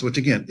trespass, which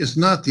again, is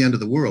not the end of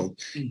the world.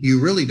 You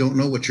really don't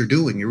know what you're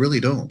doing. You really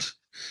don't.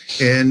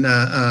 And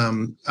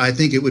I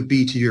think it would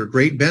be to your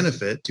great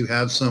benefit to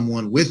have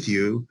someone with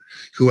you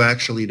who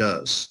actually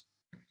does.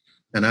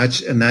 And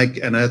that's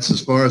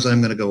as far as I'm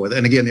going to go with it.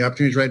 And again, the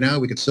opportunities right now,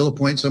 we could still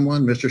appoint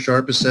someone. Mr.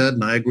 Sharp has said,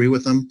 and I agree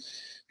with him,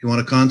 if you want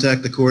to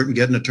contact the court and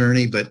get an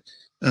attorney, but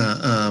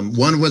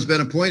One was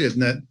been appointed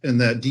in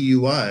that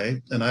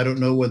DUI, and I don't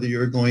know whether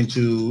you're going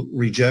to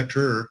reject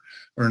her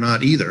or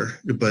not either.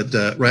 But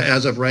right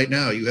as of right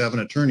now, you have an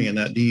attorney in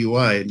that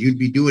DUI, and you'd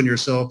be doing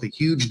yourself a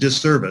huge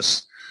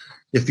disservice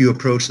if you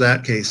approach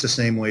that case the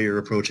same way you're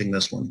approaching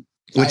this one.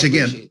 Which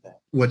again,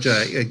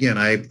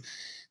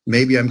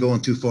 maybe I'm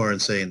going too far in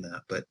saying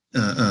that, but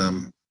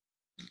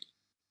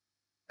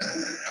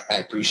I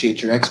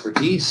appreciate your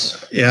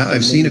expertise. yeah,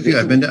 I've seen a few.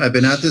 I've been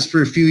at this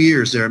for a few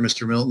years there,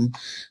 Mr. Milton,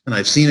 and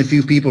I've seen a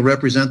few people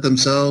represent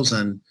themselves,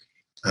 and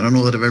I don't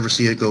know that I've ever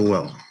seen it go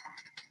well.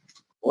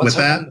 With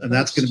that, and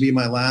that's going to be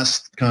my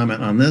last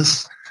comment on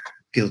this.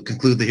 He'll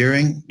conclude the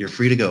hearing. You're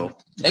free to go.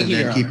 Thank you,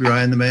 Your keep Honor. your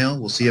eye on the mail.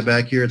 We'll see you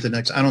back here at the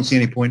next. I don't see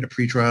any point in a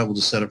pretrial. We'll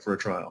just set up for a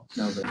trial.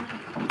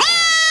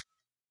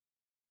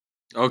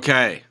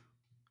 Okay.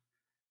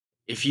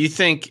 If you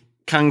think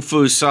Kung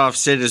Fu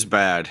Sovcit is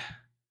bad,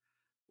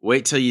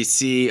 wait till you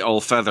see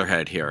old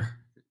Featherhead here.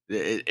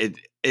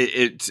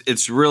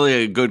 It's really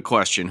a good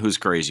question. Who's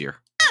crazier?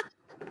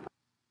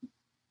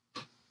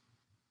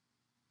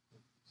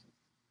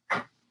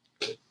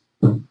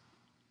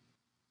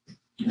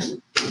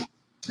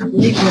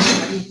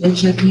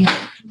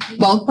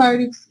 Both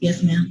parties?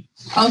 Yes, ma'am.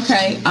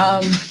 Okay.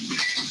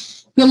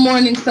 Good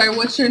morning, sir.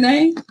 What's your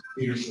name?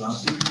 Peter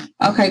Sovcit.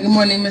 Okay. Good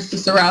morning, Mr.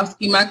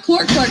 Sorowski. My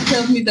court clerk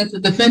tells me that the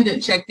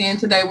defendant checked in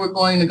today. We're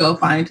going to go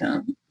find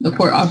him. The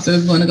court officer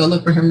is going to go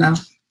look for him now.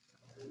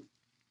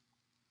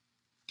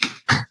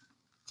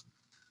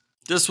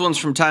 This one's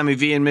from Tommy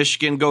V in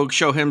Michigan. Go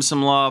show him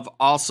some love.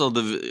 Also,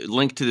 the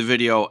link to the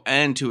video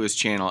and to his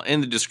channel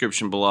in the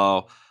description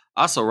below.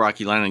 Also,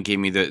 Rocky Lennon gave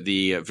me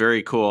the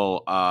very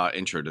cool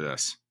intro to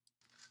this.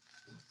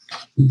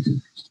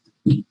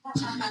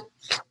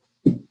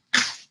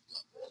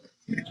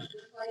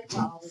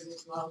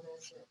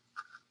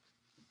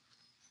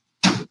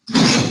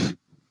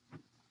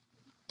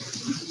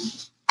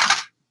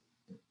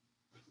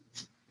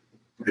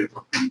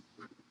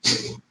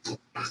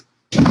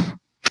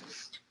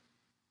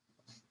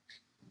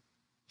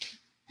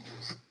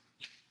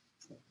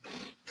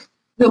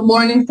 Good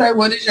morning, sir.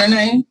 What is your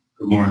name?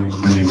 Good morning.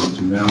 My name is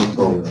Janelle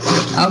Cole.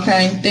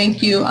 Okay.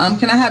 Thank you.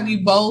 Can I have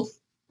you both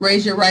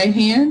raise your right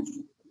hands?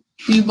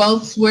 Do you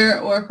both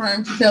swear or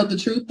affirm to tell the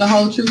truth, the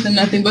whole truth, and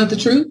nothing but the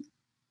truth?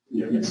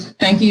 Yes.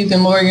 Thank you. You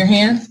can lower your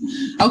hands.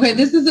 Okay,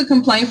 this is a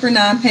complaint for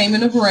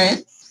non-payment of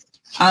rent.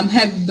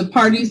 Have the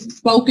parties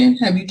spoken?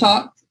 Have you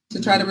talked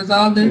to try to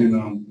resolve this?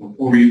 And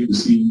before we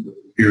proceed with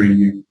the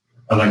hearing,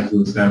 I'd like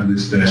to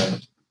establish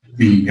that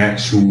the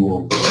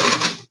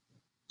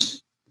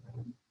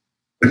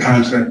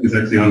contract is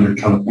actually under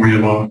California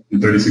law. The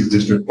 36th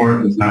District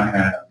Court does not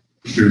have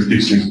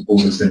jurisdiction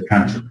over said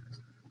contract.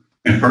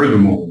 And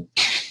furthermore,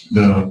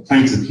 the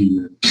plaintiff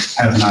here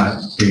has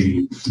not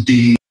a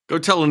deed. Go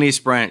tell Denise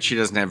Bryant she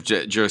doesn't have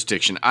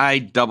jurisdiction. I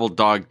double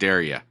dog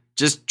dare you.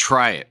 Just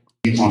try it.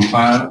 On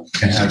file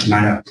and has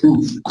not have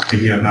proof that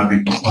he has not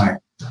been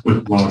compliant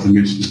with laws and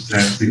missions that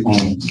actually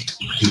owns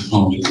his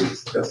home.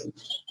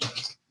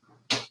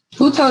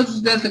 Who told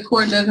you that the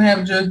court doesn't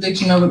have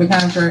jurisdiction over the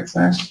contract,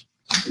 sir?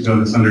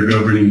 Because it's under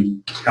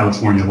governing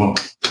California law.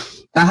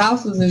 The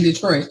house is in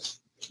Detroit.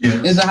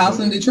 Yes. Is the house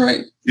in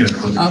Detroit? Yes.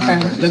 Okay,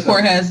 the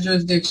court has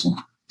jurisdiction.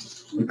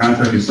 The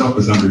contract itself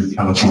is under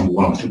California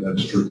law, so that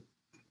is true.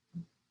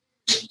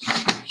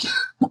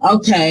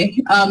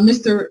 Okay,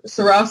 Mr.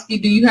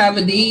 Sorowski, do you have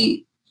a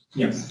deed?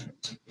 Yes.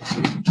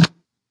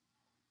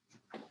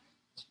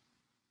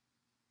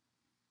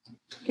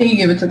 Can you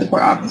give it to the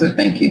court officer?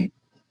 Thank you.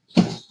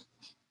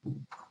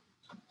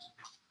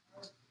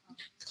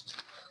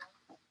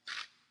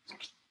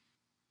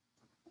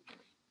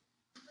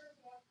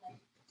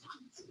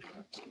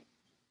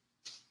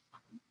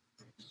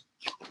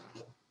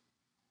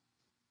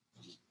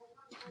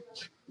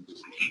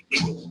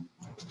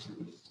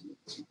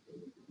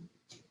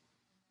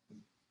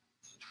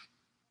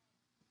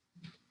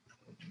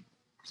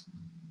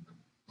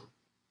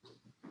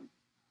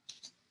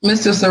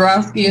 Mr.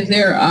 Sorowski, is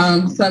there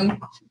some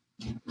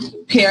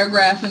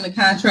paragraph in the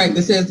contract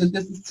that says that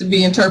this is to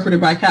be interpreted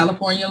by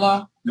California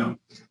law? No.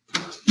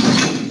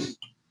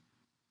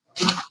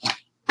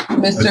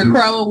 Mr.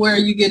 Crowe, where are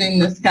you getting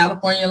this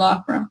California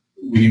law from?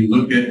 When you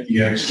look at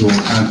the actual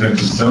contract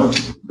itself,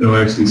 they'll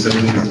actually say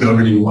that the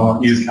governing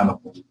law is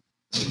California.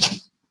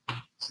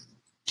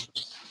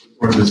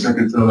 Or the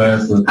second to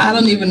last. I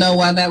don't even know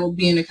why that would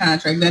be in the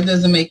contract. That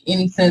doesn't make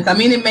any sense. I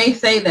mean, it may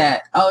say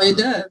that. Oh, it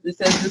does. It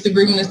says this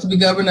agreement is to be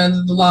governed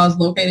under the laws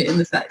located in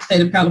the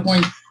state of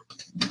California.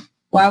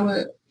 Why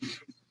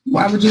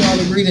would you all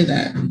agree to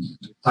that?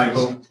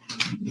 Typo.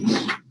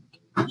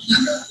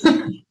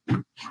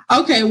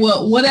 Okay,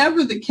 well,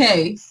 whatever the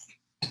case,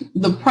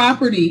 the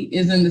property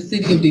is in the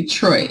city of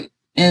Detroit.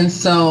 And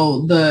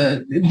so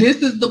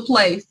this is the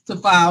place to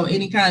file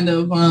any kind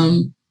of,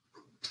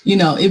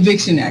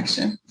 eviction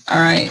action. All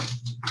right.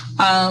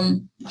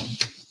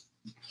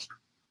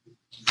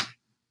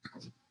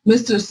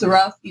 Mr.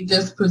 Sorowski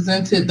just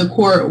presented the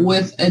court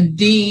with a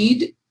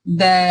deed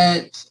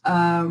that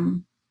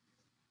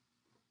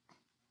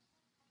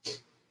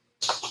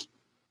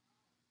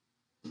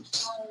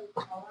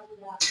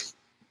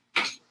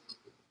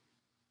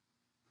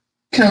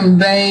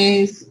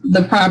conveys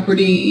the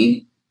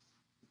property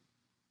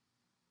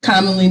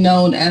commonly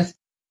known as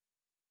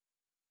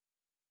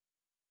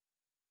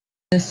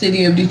the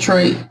city of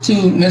Detroit to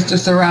Mr.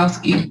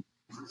 Sorowski.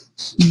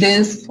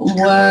 This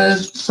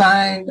was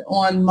signed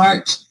on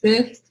March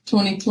 5th,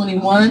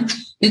 2021.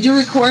 Did you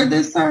record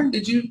this, sir?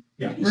 Did you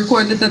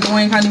record this at the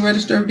Wayne County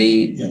Register of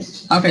Deeds?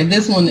 Yes. Okay,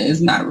 this one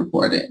is not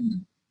recorded.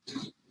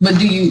 But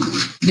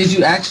did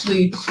you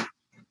actually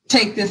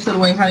take this to the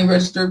Wayne County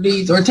Register of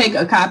Deeds or take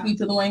a copy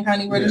to the Wayne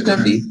County Register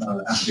of Deeds?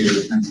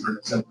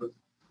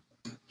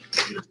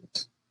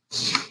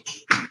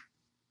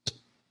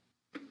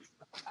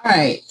 All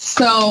right,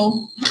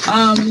 so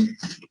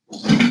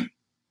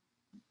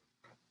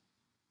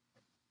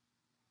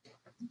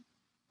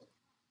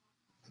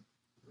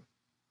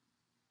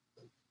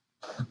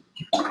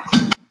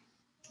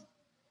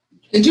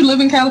did you live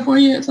in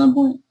California at some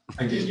point?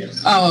 I did,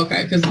 yes. Oh,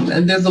 okay, because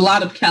there's a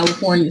lot of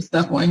California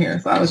stuff on here,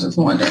 so I was just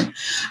wondering.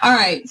 All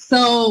right,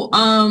 so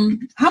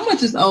how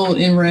much is owed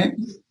in rent?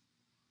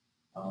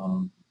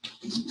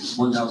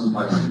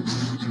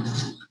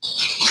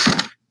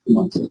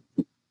 1,500.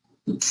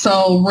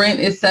 So rent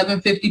is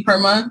 $750 per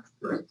month?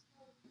 Correct.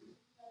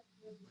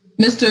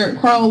 Mr.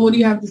 Crowell, what do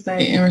you have to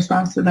say in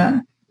response to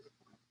that?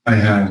 I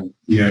have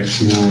the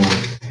actual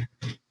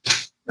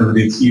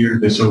evidence here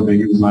that showed that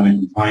he was not in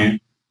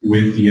compliance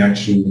with the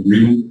actual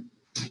agreement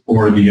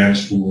or the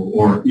actual,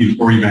 or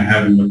even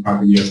having the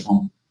property as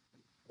home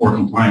or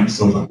compliance.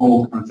 So the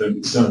whole concept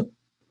itself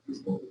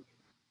is over.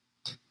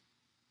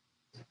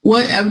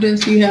 What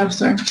evidence do you have,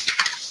 sir?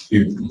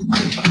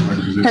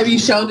 Have you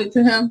showed it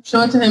to him?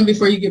 Show it to him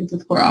before you give it to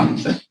the court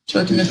officer.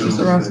 Show it to Mr.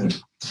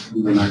 Sorowski.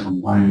 We're not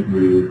compliant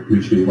with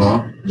Michigan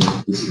law.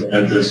 This is the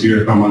address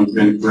here, if I'm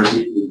understanding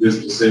correctly. This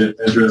is the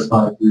address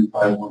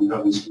 5351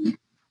 Helen Street,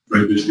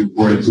 Great Michigan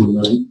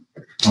 4211.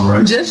 All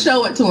right. Just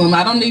show it to him.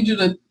 I don't need you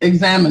to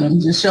examine him.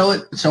 Just show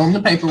it. Show him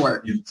the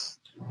paperwork. Yes.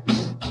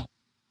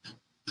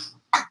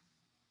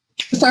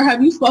 Sir,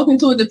 have you spoken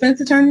to a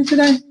defense attorney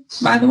today,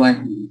 by the way?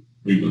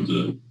 We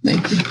will.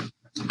 Thank you.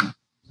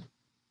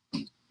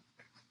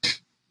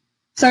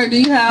 Sir,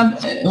 do you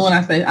have, when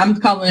I say, I'm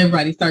calling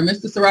everybody, sir,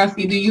 Mr.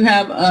 Sorowski, do you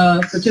have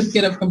a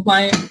certificate of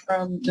compliance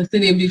from the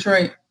city of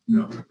Detroit?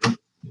 No.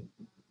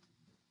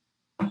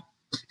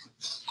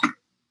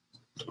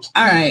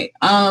 All right.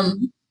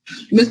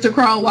 Mr.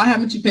 Crowell, why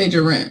haven't you paid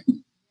your rent?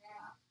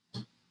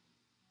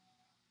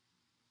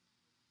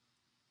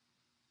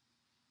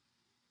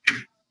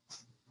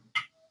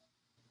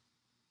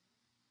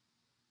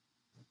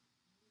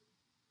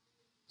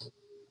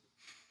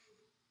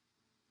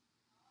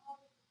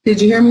 Did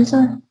you hear me,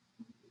 sir?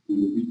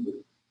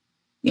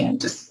 Yeah,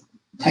 just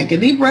take a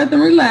deep breath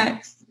and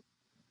relax.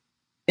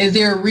 Is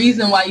there a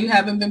reason why you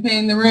haven't been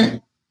paying the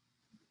rent?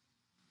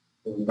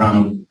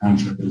 The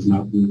contract is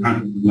not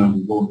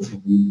involved.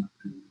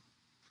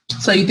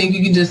 So you think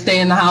you can just stay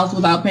in the house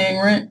without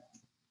paying rent?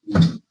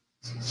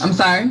 I'm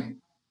sorry?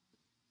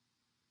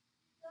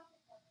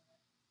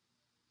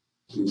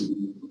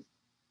 Do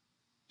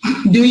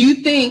you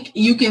think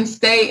you can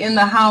stay in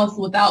the house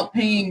without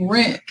paying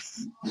rent?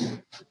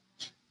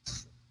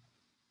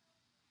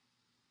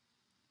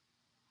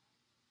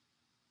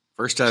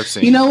 First I've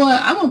seen. You know what?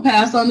 I'm going to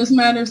pass on this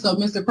matter so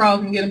Mr. Crowell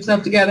can get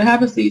himself together.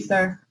 Have a seat,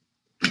 sir.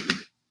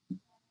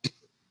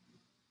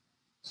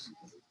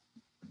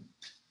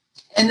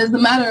 And as a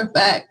matter of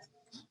fact,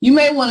 you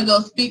may want to go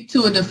speak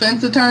to a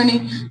defense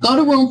attorney. Go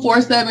to room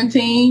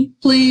 417,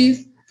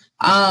 please.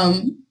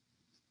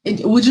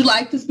 Would you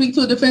like to speak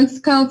to a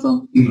defense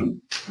counsel? No,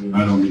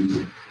 I don't need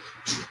to.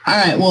 All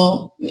right.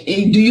 Well,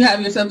 do you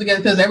have yourself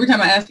together? Because every time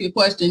I ask you a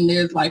question,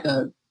 there's like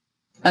a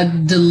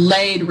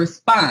delayed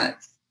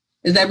response.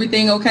 Is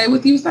everything okay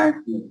with you,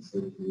 sir? Yes.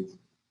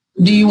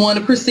 Do you want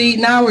to proceed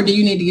now, or do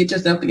you need to get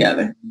yourself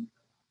together?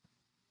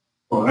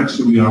 Well,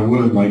 actually, I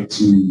would like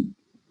to,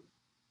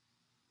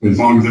 as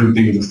long as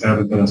everything is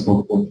established that I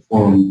spoke about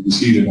before we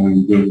proceeded,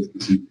 I'm good with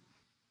proceeding.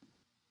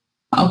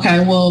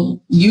 Okay,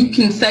 well, you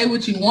can say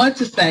what you want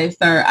to say,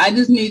 sir. I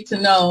just need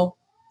to know.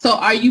 So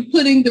are you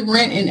putting the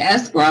rent in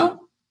escrow?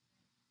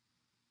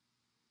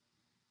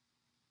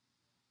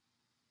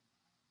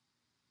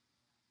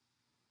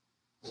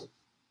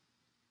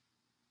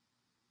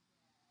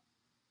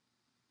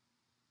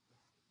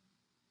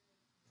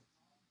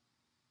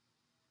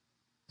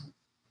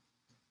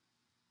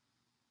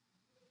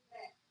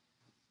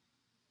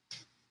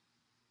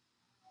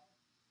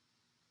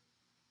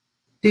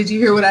 Did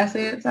you hear what I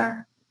said,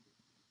 sir?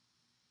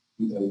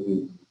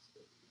 You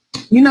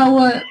know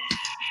what?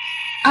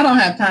 I don't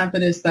have time for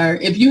this, sir.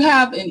 If you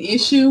have an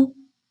issue,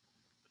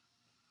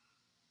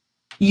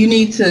 you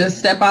need to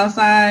step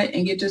outside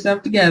and get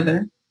yourself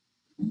together.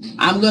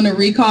 I'm going to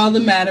recall the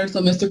matter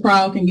so Mr.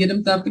 Crowell can get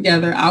himself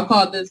together. I'll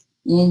call this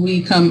when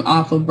we come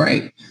off of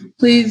break.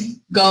 Please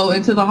go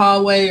into the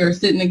hallway or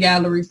sit in the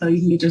gallery so you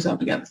can get yourself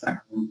together,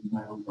 sir.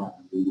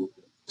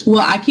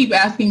 Well, I keep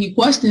asking you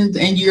questions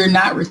and you're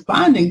not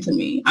responding to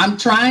me. I'm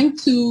trying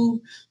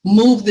to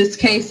move this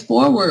case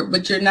forward,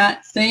 but you're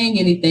not saying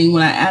anything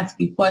when I ask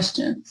you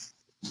questions.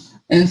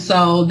 And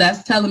so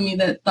that's telling me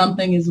that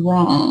something is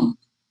wrong.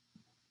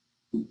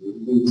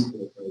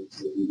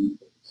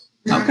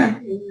 Okay.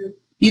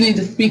 You need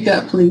to speak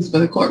up, please, for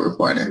the court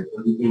reporter.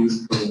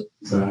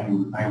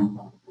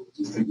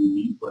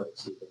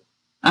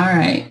 All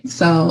right.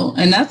 So,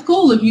 and that's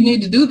cool if you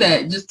need to do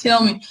that. Just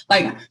tell me,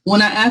 like,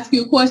 when I ask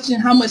you a question,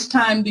 how much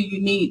time do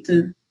you need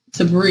to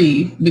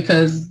breathe?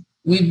 Because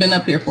we've been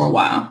up here for a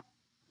while.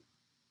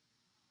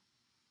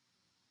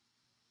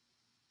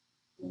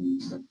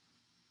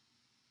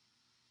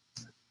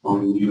 All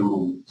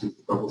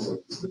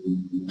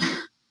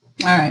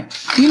right.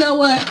 You know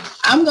what?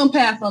 I'm going to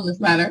pass on this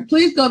matter.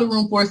 Please go to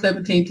room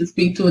 417 to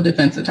speak to a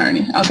defense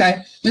attorney.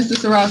 Okay. Mr.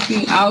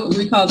 Sorowski, I'll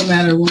recall the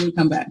matter when we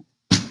come back.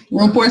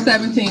 Room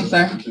 417,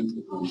 sir.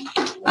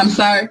 I'm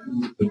sorry.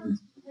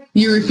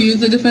 You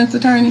refuse a defense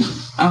attorney?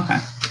 Okay.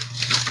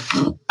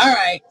 All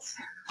right.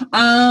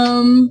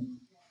 I'm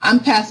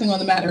passing on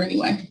the matter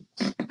anyway.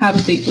 Have a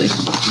seat, please.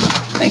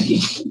 Thank you.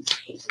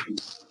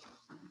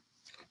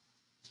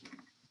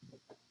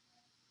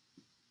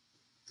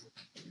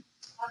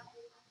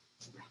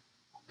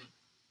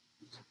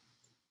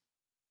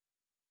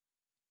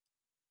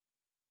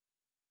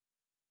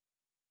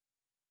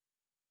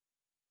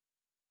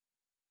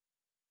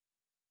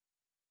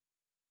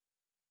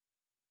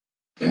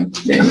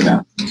 There you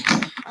go.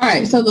 All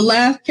right, so the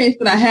last case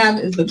that I have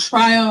is the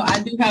trial.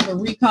 I do have a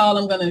recall.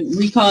 I'm going to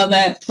recall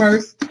that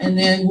first, and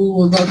then we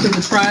will go to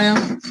the trial.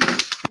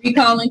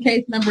 Recalling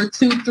case number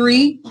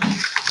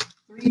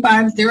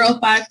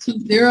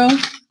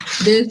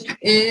 23-350520. This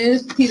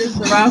is Peter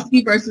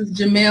Sorowski versus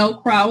Jamel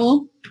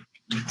Crowell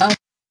of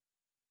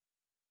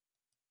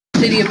the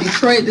City of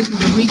Detroit. This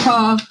is a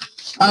recall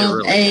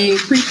of a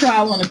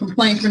pretrial on a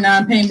complaint for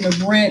non-payment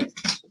of rent.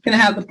 Can I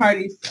have the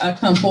parties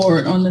come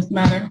forward on this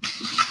matter?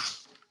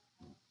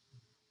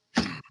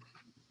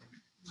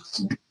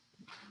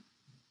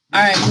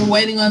 All right, we're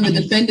waiting on the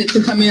defendant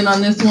to come in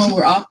on this one.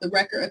 We're off the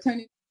record.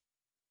 Attorney?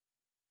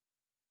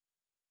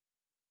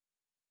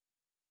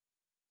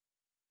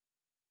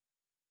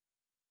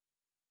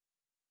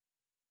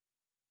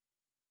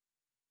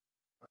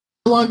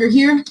 No longer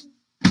here?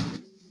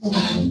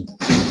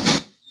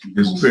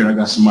 It's fair. I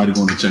got somebody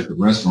going to check the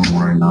restroom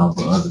right now,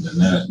 but other than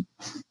that.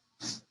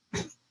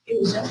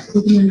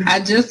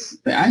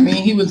 I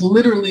mean, he was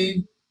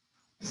literally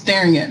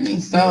staring at me.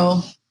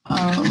 So,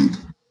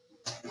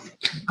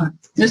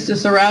 Mr.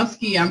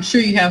 Sorowski, I'm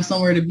sure you have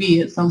somewhere to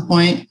be at some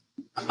point.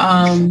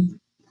 Are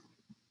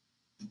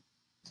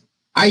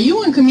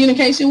you in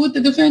communication with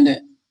the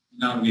defendant?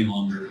 Not any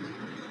longer.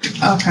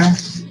 Okay.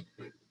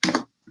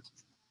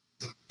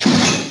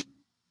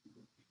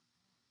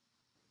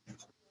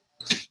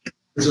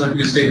 Would you like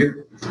me to stay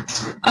here?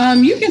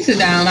 You can sit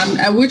down.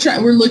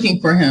 We're looking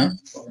for him.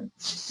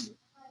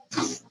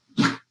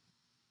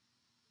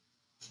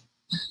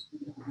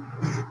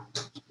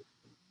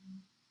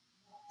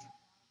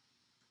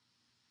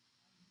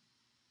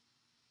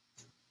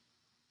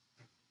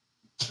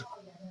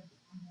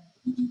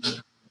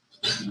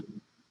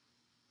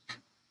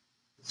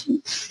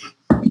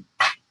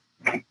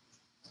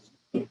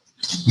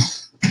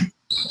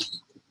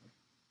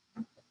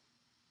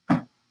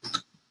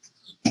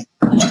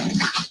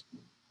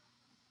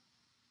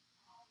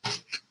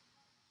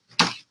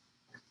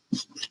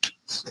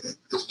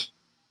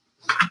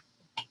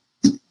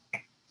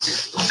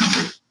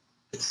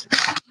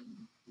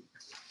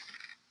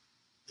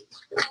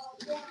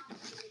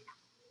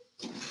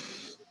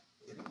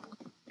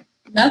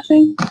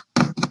 Nothing.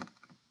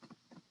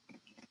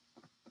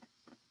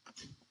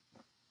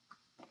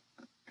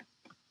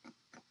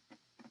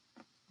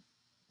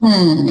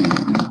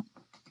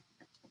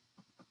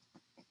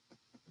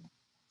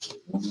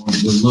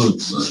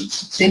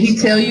 Did he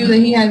tell you that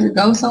he had to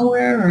go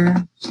somewhere, or?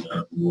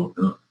 Walk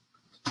up.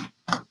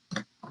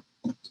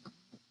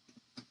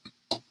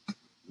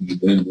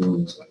 We've been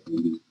doing this like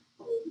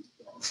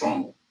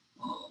from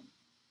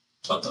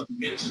talk to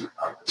me. I can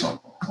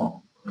talk on the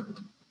phone.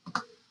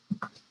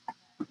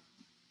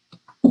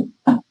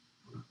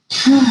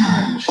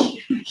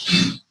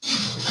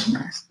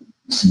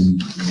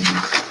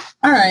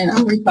 All right,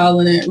 I'm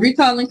recalling it.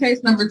 Recalling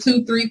case number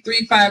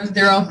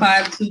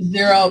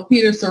 23-350520,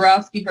 Peter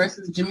Sorowski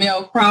versus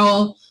Jamel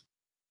Crowell,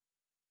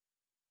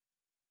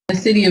 the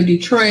City of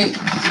Detroit.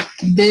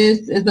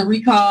 This is a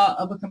recall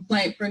of a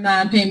complaint for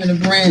non-payment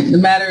of rent. The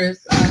matter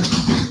is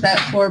set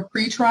for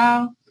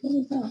pretrial. What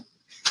is that?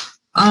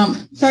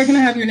 Sir, can I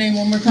have your name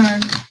one more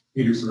time?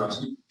 Peter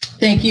Sorowski.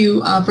 Thank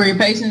you for your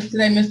patience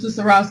today, Mr.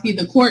 Sorowski.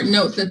 The court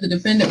notes that the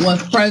defendant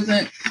was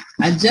present.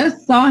 I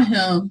just saw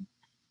him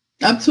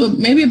up to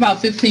maybe about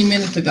 15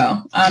 minutes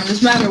ago.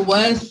 This matter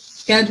was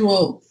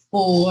scheduled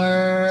for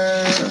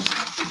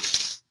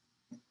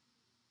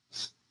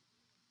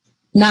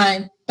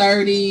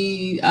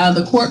 9:30.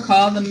 The court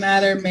called the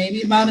matter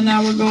maybe about an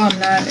hour ago. I'm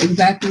not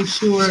exactly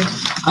sure.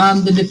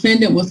 The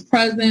defendant was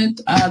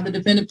present. The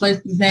defendant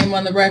placed his name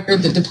on the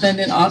record. The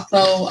defendant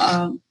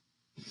also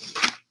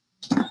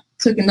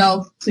took an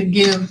oath to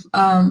give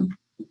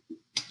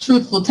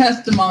truthful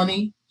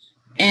testimony.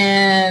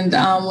 And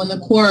when the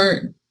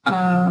court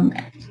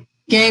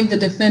gave the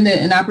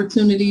defendant an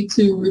opportunity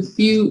to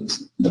refute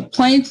the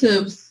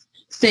plaintiff's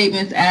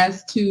statements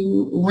as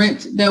to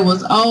rent that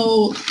was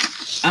owed.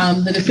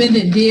 The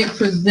defendant did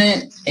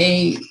present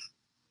a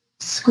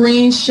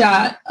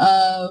screenshot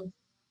of,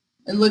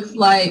 it looks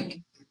like,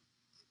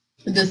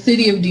 the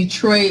City of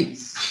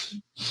Detroit's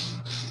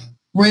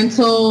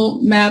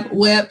rental map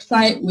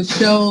website, which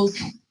shows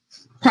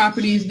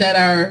properties that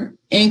are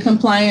in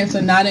compliance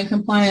or not in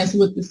compliance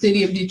with the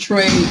City of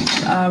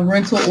Detroit's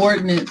rental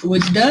ordinance,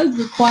 which does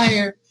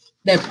require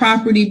that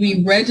property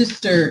be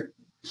registered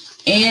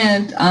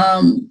and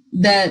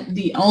that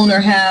the owner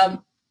have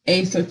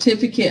a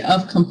certificate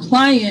of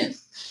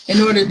compliance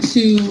in order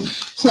to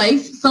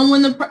place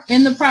someone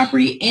in the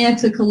property and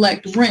to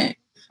collect rent.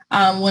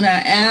 When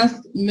I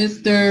asked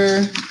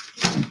Mr.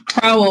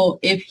 Crowell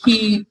if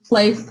he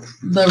placed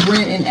the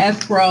rent in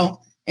escrow,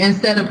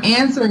 instead of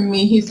answering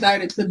me, he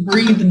started to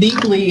breathe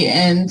deeply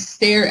and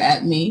stare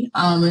at me.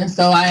 And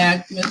so I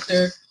asked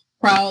Mr.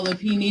 Crowell if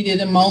he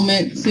needed a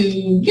moment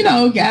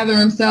to, gather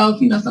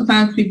himself.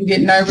 Sometimes people get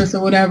nervous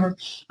or whatever.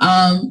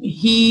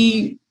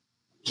 He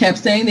kept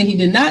saying that he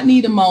did not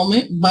need a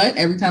moment, but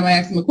every time I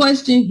asked him a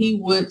question, he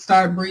would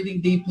start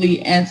breathing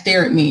deeply and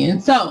stare at me.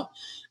 And so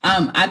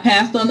I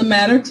passed on the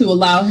matter to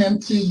allow him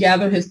to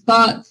gather his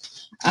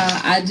thoughts.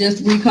 I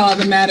just recall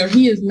the matter.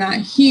 He is not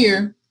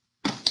here.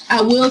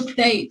 I will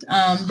state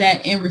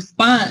that in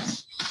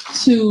response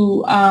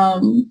to,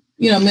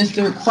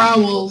 Mr.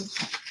 Crowell's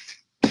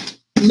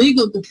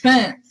legal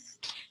defense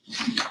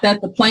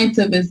that the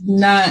plaintiff is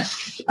not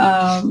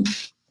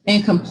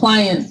in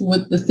compliance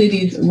with the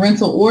city's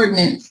rental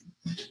ordinance,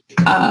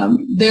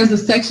 there's a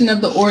section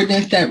of the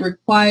ordinance that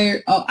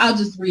I'll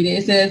just read it.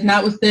 It says,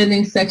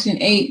 notwithstanding section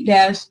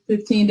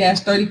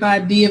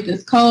 8-15-35D of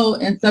this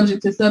code and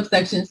subject to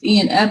subsections E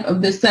and F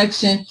of this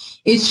section,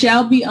 it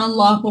shall be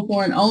unlawful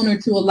for an owner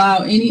to allow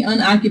any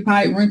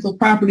unoccupied rental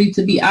property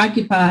to be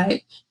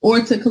occupied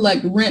or to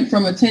collect rent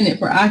from a tenant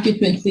for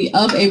occupancy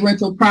of a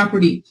rental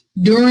property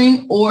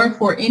during or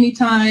for any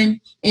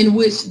time in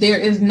which there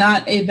is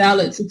not a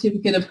valid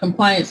certificate of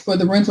compliance for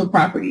the rental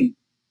property.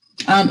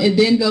 It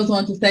then goes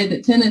on to say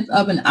that tenants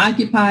of an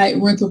occupied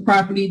rental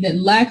property that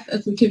lacks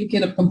a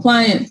certificate of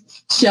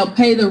compliance shall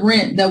pay the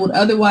rent that would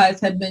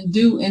otherwise have been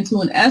due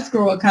into an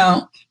escrow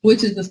account,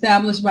 which is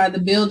established by the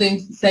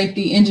Buildings,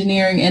 Safety,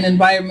 Engineering, and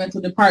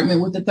Environmental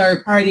Department with a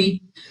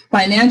third-party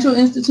financial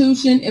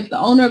institution. If the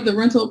owner of the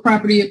rental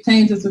property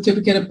obtains a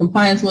certificate of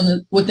compliance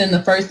within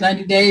the first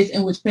 90 days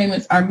in which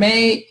payments are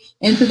made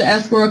into the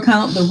escrow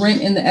account, the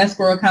rent in the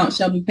escrow account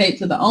shall be paid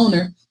to the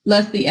owner,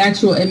 less the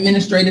actual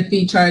administrative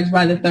fee charged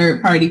by the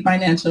third-party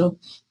financial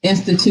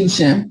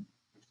institution.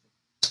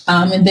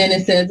 And then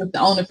it says if the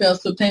owner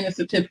fails to obtain a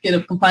certificate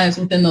of compliance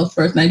within those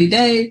first 90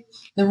 days,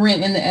 the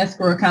rent in the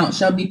escrow account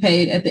shall be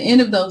paid at the end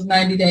of those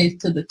 90 days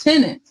to the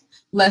tenant,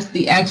 less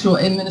the actual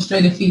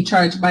administrative fee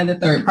charged by the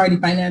third-party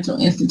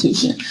financial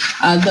institution.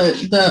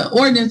 The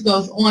ordinance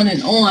goes on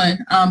and on.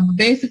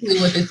 Basically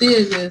what this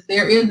is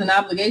there is an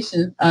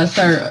obligation,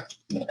 sir,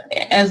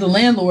 as a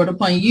landlord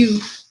upon you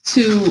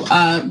to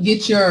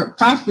get your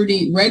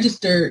property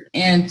registered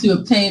and to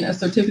obtain a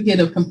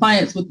certificate of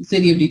compliance with the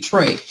City of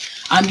Detroit.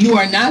 You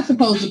are not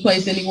supposed to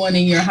place anyone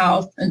in your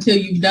house until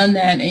you've done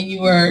that, and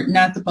you are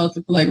not supposed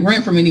to collect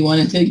rent from anyone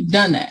until you've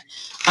done that.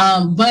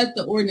 But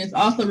the ordinance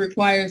also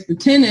requires the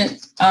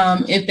tenants,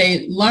 if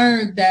they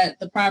learn that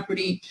the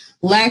property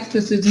lacks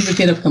the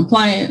certificate of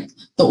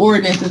compliance, the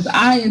ordinance, as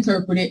I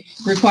interpret it,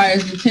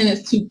 requires the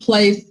tenants to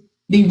place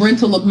the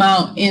rental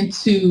amount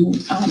into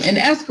an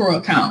escrow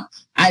account.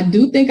 I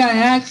do think I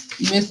asked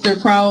Mr.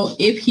 Crowell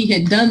if he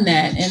had done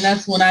that, and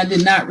that's when I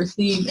did not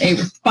receive a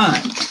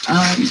response.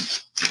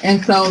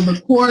 And so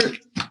the court,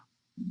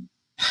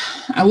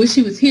 I wish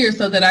he was here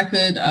so that I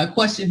could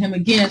question him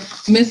again.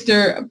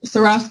 Mr.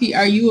 Sorowski,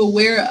 are you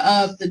aware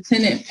of the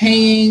tenant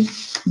paying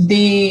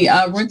the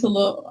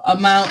rental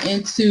amount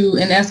into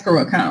an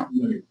escrow account?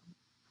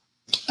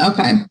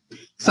 Okay.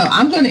 So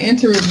I'm going to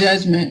enter a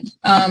judgment.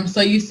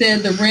 So you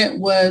said the rent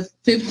was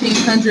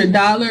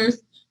 $1,500.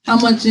 How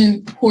much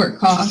in court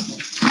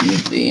costs? Let me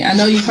see. I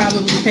know you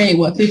probably paid,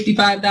 what,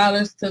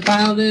 $55 to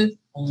file this?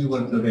 Only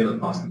what the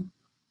bailiff cost.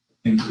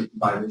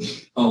 55.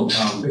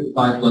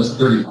 55 plus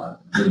 35.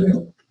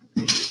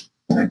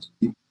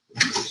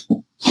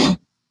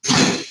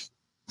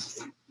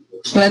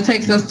 So that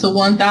takes us to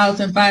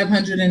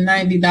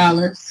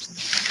 $1,590.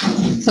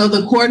 So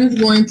the court is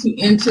going to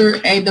enter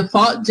a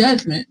default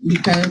judgment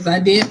because I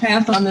did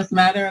pass on this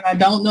matter and I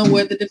don't know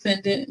where the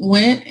defendant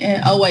went.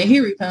 And oh wait,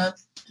 here he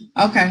comes.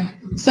 Okay,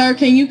 sir,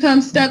 can you come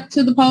step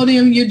to the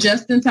podium? You're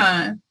just in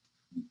time.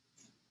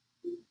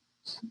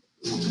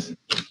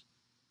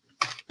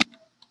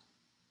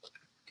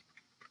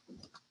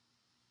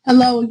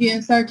 Hello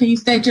again, sir. Can you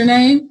state your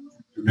name?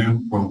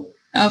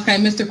 Okay,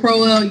 Mr.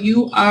 Crowell,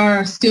 you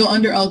are still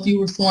under oath. You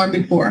were sworn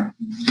before.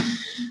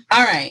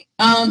 All right.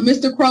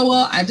 Mr.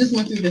 Crowell, I just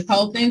went through this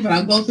whole thing, but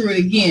I'll go through it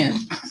again.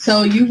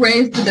 So you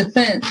raised the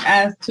defense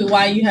as to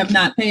why you have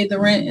not paid the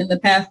rent in the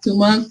past 2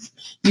 months.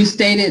 You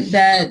stated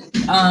that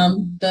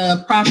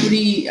the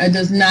property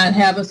does not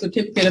have a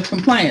certificate of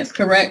compliance,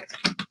 correct?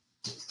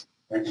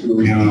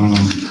 Actually,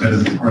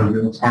 that is part of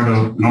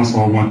it. And also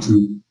I want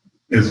to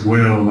as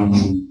well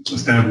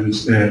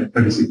establish that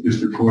 36th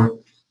District Court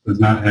does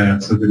not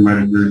have subject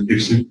matter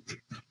jurisdiction.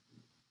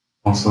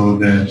 Also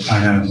that I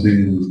have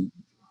been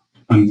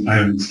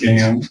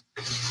scammed.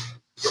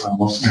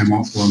 I'm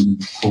also on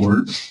the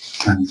court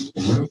and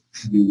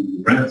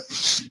the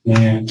rest.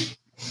 And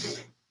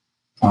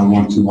I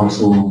want to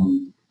also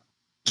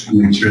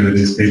make sure that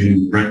it's stated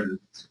in the record.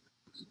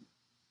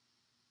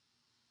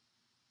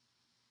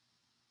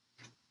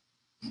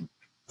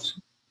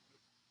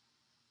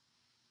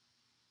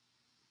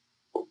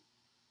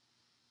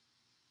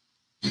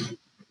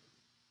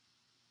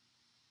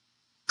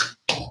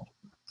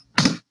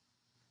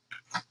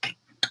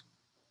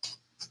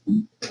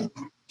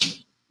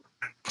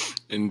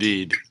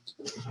 Indeed.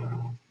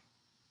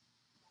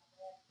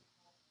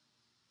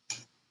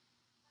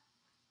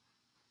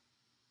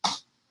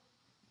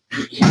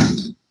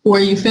 Were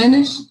you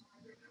finished?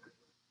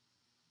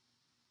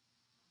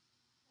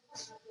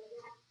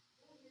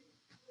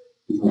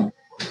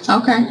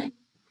 Okay.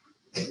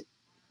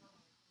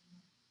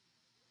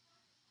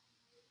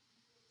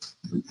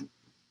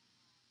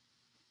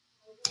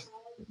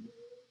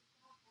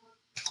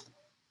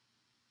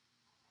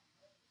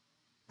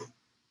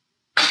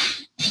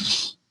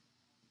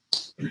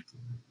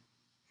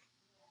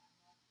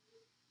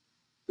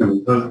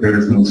 Because there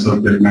is no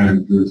subject matter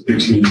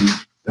jurisdiction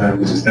that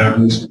was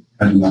established,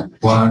 I do not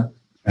apply.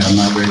 I have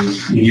not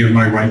raised any of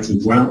my rights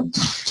as well.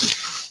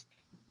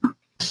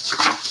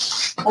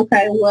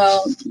 Okay,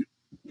 well,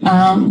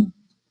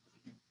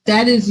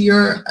 that is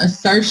your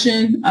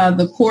assertion.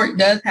 The court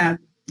does have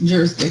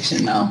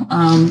jurisdiction, though.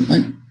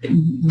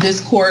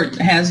 This court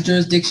has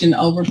jurisdiction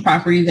over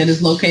property that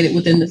is located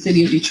within the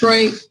city of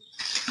Detroit.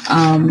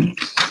 Do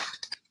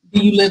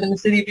you live in the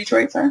city of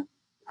Detroit, sir?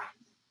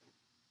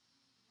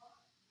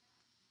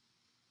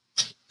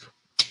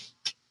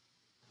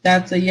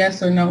 That's a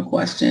yes or no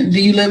question.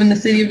 Do you live in the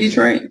city of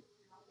Detroit?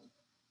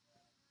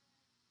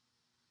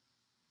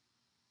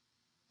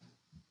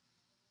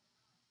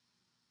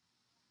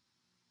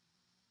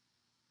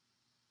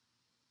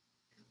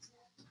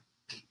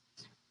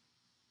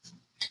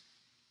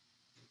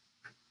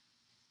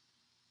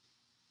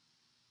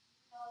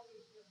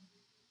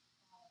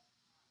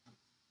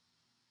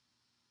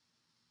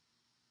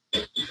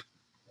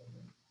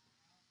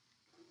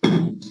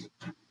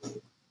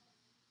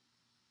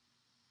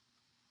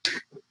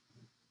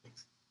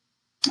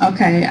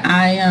 Okay,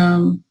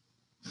 I'm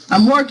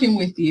working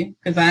with you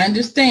because I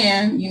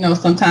understand,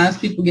 sometimes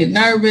people get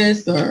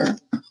nervous or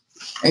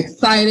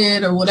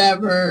excited or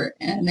whatever,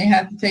 and they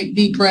have to take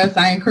deep breaths.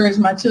 I encourage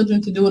my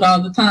children to do it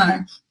all the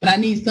time, but I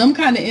need some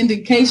kind of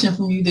indication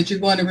from you that you're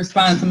going to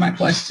respond to my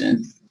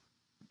questions.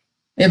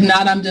 If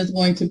not, I'm just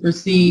going to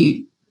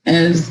proceed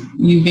as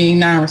you being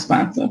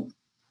non-responsive.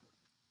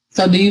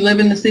 So do you live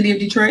in the city of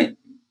Detroit?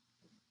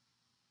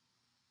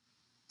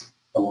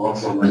 I would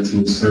also like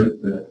to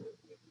assert that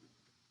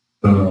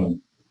the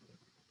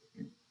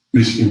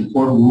Michigan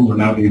court rules are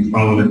not being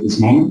followed at this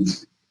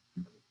moment.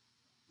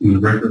 In the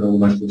record, I would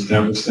like to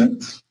establish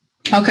that.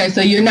 Okay, so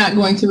you're not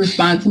going to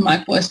respond to my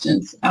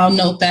questions. I'll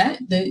note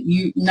that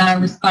you're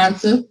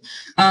non-responsive.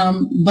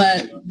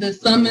 But the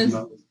summons.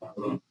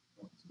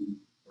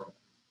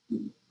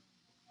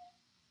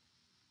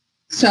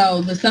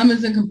 So the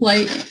summons and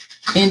complaint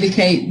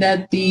indicate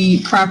that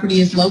the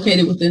property is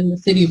located within the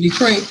city of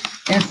Detroit,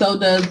 and so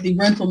does the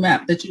rental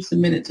map that you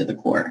submitted to the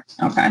court.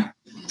 Okay.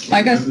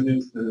 Like I said,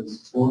 evidence that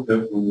is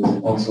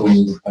also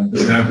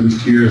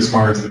established here as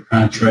far as the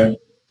contract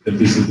that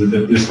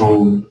this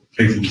whole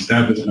case is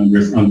established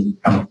under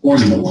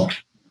California law.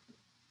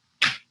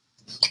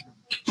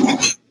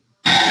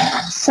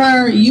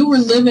 Sir, you were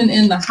living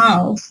in the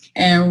house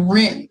and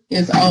rent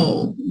is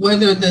owed.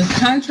 Whether this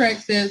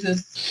contract says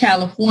it's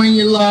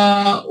California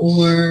law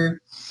or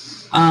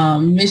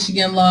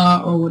Michigan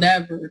law or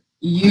whatever,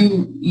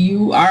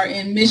 you are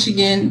in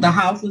Michigan, the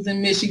house is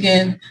in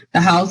Michigan,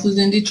 the house is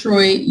in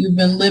Detroit, you've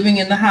been living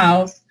in the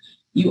house,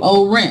 you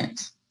owe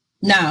rent.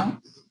 Now,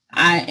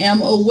 I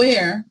am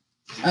aware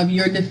of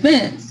your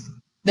defense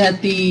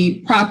that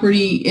the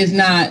property is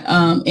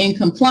not in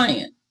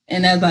compliance.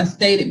 And as I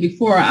stated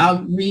before,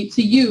 I'll read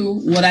to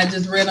you what I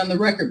just read on the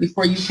record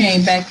before you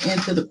came back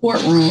into the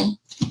courtroom.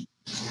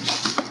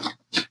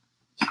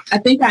 I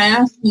think I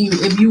asked you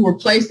if you were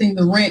placing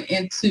the rent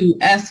into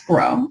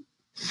escrow.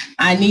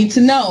 I need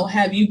to know,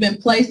 have you been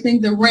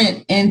placing the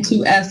rent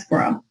into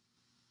escrow?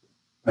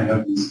 I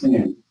have been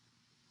scammed.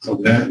 So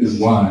that is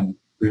why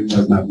rent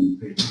has not been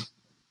paid.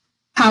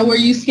 How were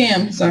you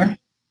scammed, sir?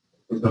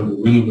 Because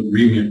the rental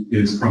agreement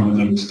is from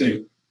another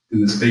state.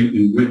 And the state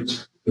in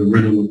which the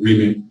rental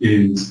agreement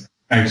is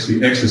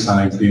actually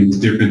exercised in is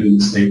different than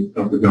the state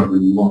of the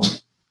governing law.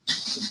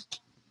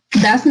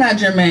 That's not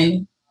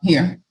germane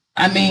here.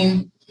 I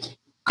mean,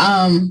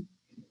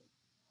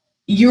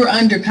 you're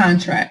under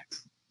contract.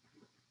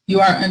 You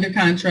are under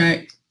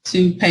contract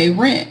to pay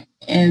rent.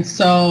 And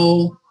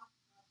so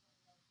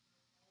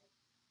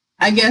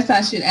I guess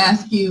I should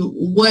ask you,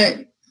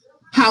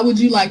 how would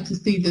you like to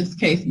see this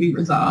case be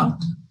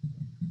resolved?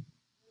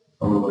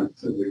 I would like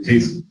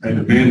I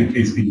demand the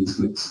case be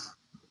dismissed.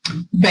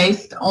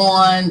 Based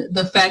on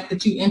the fact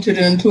that you entered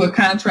into a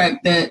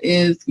contract that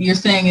you're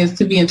saying is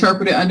to be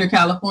interpreted under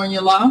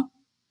California law?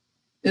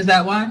 Is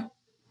that why?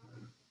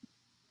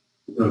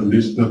 The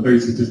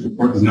 36th District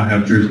Court does not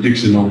have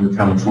jurisdiction over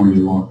California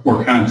law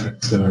or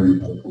contracts that are in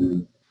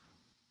California.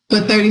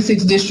 But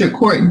 36th District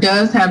Court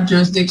does have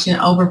jurisdiction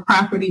over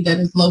property that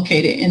is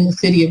located in the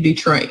city of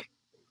Detroit.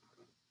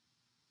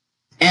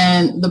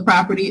 And the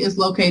property is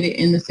located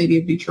in the city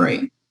of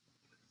Detroit.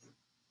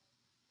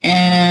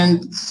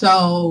 And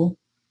so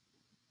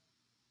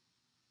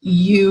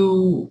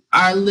you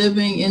are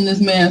living in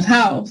this man's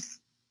house,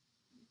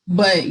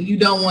 but you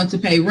don't want to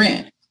pay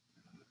rent,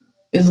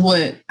 is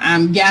what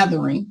I'm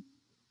gathering.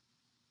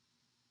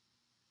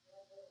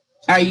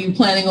 Are you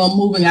planning on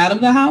moving out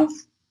of the house?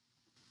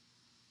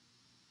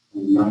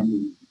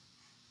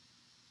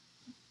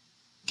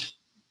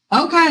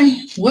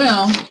 Okay,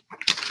 well,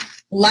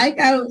 like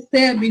I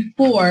said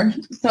before,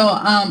 so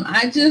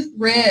I just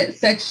read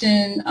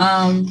section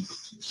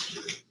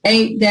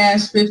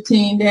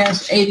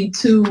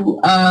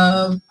 8-15-82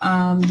 of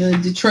the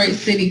Detroit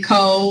City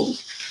Code.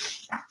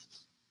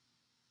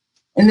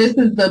 And this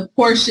is the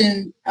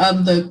portion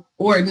of the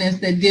ordinance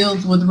that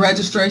deals with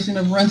registration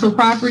of rental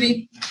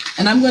property.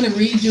 And I'm going to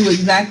read you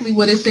exactly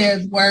what it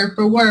says word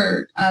for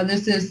word.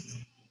 This is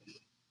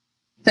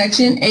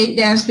section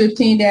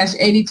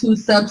 8-15-82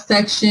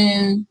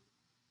 subsection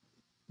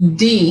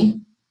D.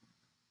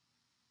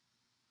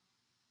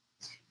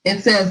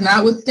 It says,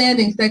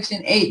 notwithstanding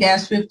section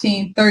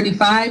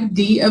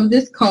 8-1535D of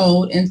this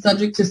code and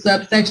subject to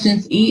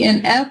subsections E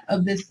and F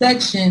of this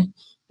section,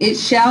 it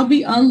shall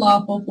be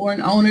unlawful for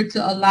an owner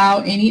to allow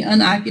any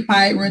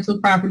unoccupied rental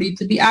property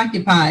to be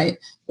occupied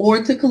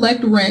or to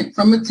collect rent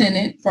from a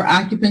tenant for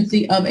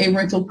occupancy of a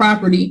rental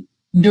property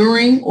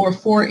during or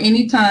for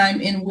any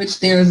time in which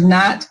there is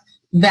not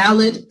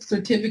valid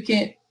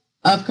certificate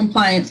of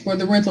compliance for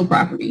the rental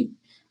property.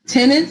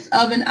 Tenants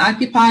of an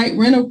occupied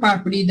rental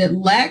property that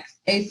lacks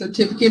a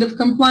certificate of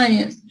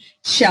compliance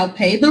shall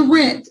pay the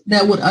rent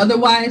that would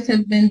otherwise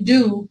have been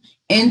due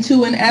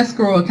into an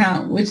escrow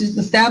account, which is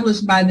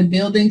established by the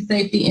Building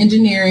Safety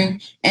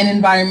Engineering and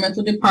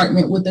Environmental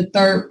Department with a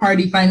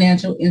third-party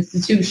financial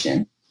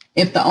institution.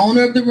 If the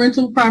owner of the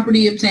rental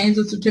property obtains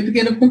a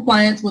certificate of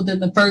compliance within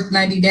the first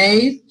 90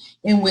 days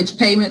in which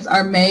payments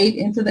are made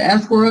into the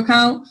escrow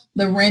account,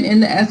 the rent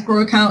in the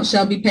escrow account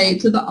shall be paid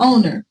to the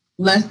owner,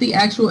 less the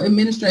actual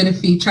administrative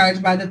fee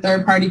charged by the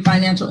third-party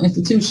financial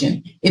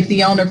institution. If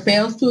the owner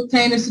fails to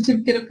obtain a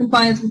certificate of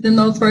compliance within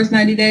those first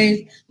 90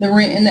 days, the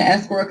rent in the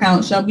escrow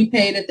account shall be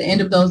paid at the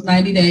end of those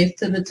 90 days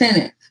to the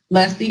tenant,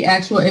 less the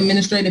actual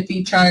administrative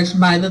fee charged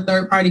by the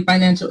third-party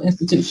financial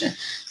institution.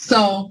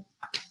 So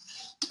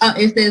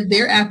it says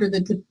thereafter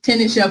the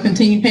tenant shall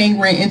continue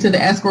paying rent into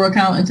the escrow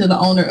account until the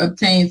owner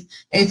obtains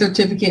a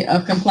certificate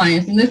of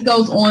compliance. And this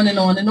goes on and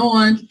on and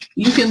on.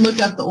 You can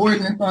look up the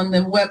ordinance on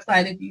the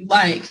website if you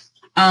like.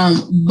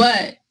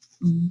 But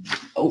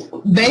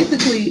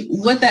basically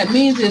what that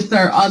means is,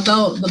 sir,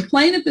 although the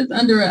plaintiff is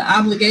under an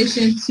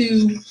obligation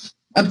to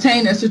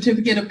obtain a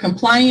certificate of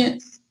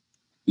compliance,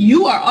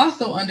 you are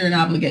also under an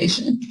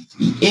obligation.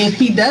 If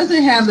he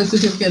doesn't have the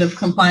certificate of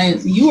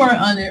compliance, you are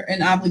under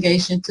an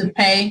obligation to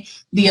pay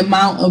the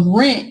amount of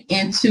rent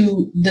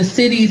into the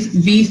city's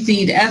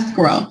VC'd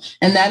escrow.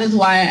 And that is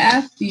why I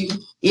asked you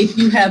if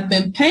you have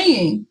been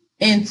paying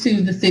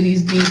into the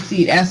city's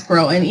VC'd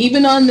escrow. And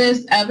even on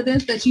this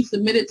evidence that you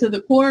submitted to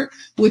the court,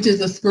 which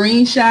is a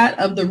screenshot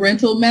of the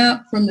rental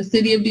map from the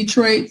city of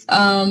Detroit's,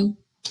 I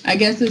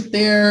guess it's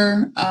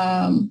their,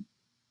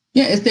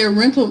 it's their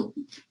rental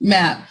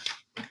map.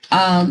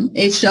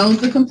 It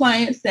shows the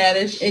compliance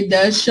status. It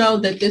does show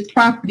that this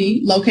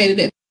property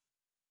located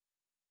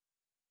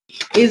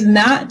is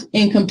not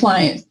in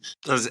compliance.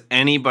 Does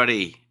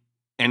anybody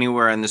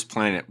anywhere on this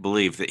planet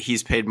believe that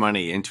he's paid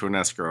money into an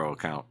escrow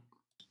account?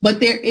 But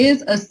there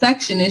is a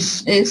section,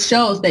 it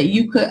shows that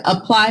you could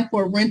apply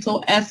for a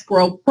rental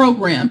escrow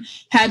program.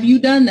 Have you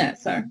done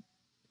that, sir?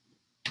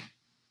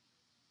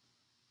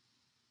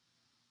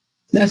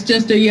 That's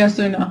just a yes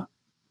or no.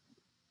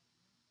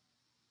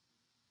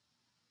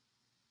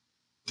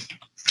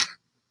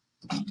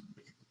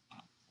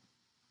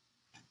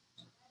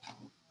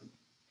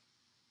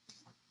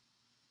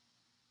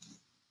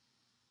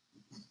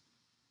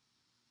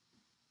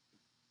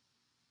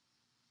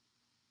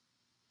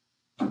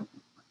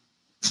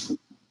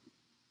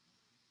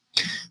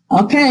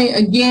 Okay,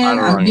 again,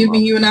 I'm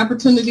giving you an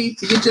opportunity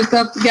to get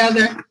yourself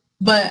together,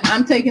 but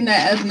I'm taking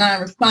that as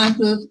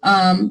non-responsive.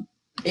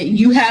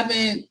 You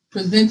haven't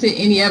presented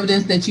any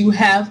evidence that you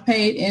have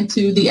paid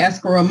into the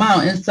escrow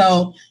amount. And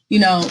so,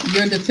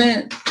 your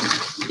defense,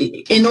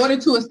 in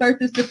order to assert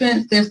this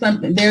defense, there's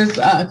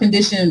a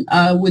condition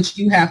which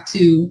you have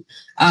to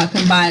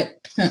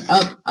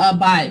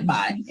abide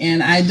by.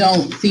 And I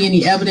don't see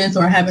any evidence,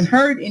 or haven't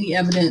heard any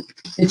evidence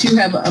that you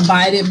have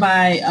abided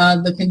by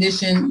the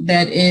condition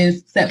that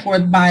is set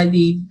forth by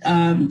the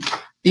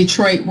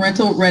Detroit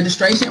Rental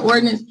Registration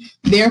Ordinance.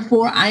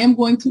 Therefore, I am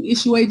going to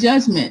issue a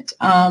judgment.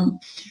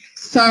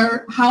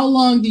 Sir, how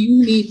long do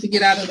you need to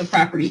get out of the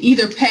property?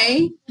 Either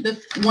pay the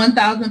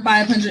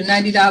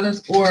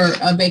 $1,590 or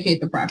vacate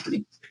the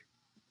property.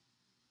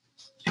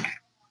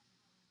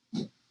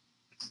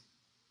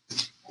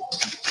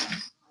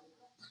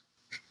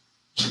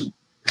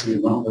 The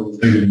amount that was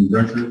stated in the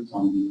record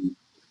on the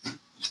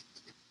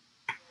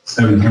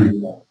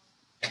 $700.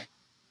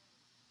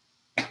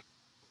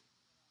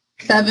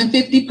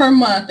 $750 per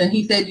month, and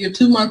he said you're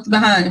 2 months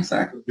behind,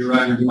 sir. You're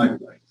right, you might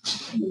be right.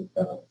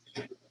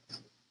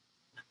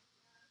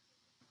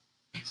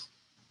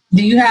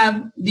 Do you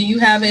have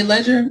a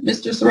ledger,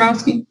 Mr.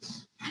 Sorowski?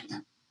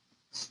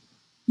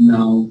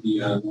 No, the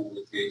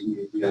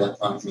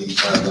electronic means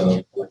have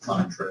the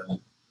electronic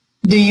trail.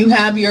 Do you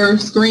have your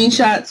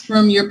screenshots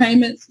from your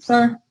payments,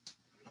 sir?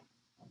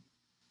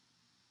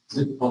 Is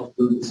it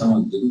possible that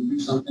someone didn't do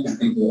something? I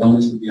think the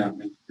onus would be on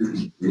me.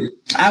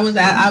 I was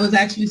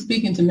actually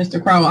speaking to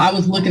Mr. Crowell. I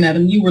was looking at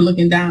him. You were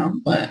looking down,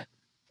 but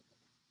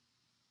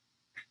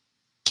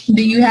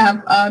do you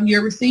have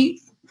your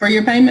receipts for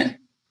your payment?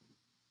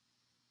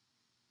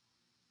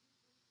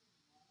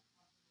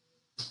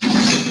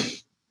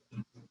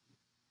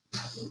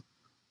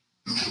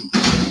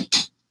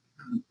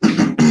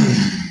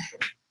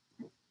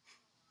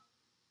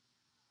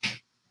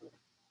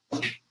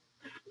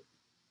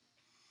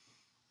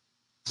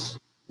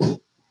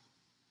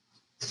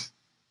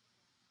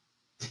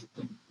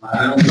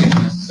 I don't think it's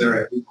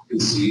necessary. I think you can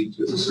see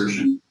to his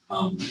assertion.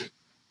 In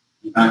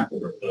fact,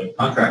 the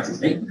contract is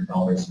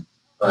 $800,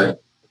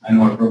 but I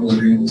know our verbal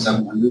agreement was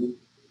 $700.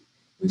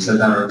 We said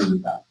that earlier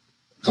with that.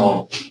 It's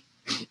all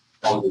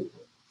good.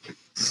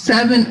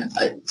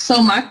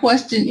 So my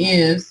question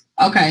is,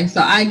 okay,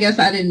 so I guess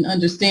I didn't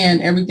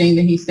understand everything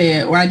that he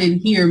said, or I didn't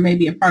hear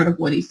maybe a part of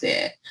what he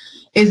said.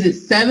 Is it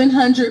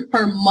 $700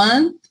 per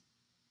month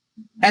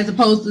as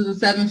opposed to the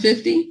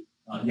 $750?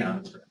 Yeah,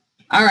 that's right.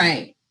 All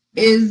right.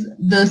 Is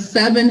the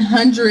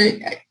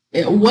 $700,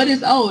 what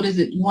is owed? Is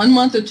it 1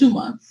 month or 2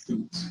 months? 2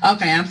 months.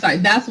 Okay, I'm sorry.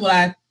 That's what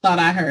I thought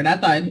I heard. I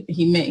thought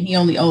he meant he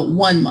only owed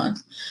 1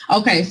 month.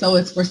 Okay, so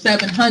it's for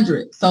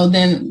 $700. So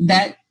then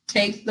that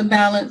takes the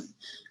balance.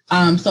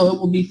 So it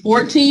will be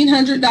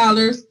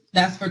 $1,400.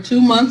 That's for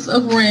 2 months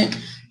of rent,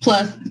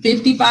 plus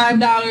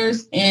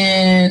 $55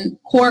 in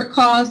court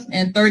costs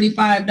and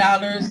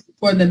 $35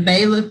 for the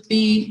bailiff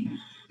fee.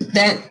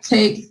 That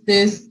takes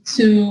this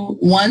to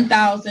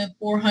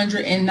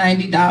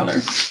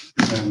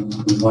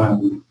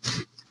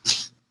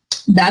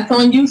 $1,490. That's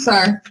on you,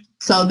 sir.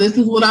 So this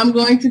is what I'm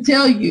going to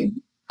tell you.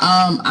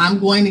 I'm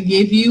going to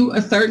give you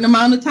a certain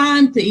amount of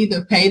time to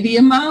either pay the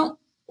amount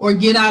or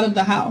get out of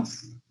the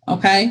house.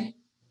 Okay.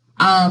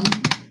 Now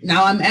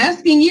I'm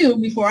asking you,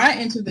 before I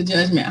enter the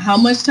judgment, how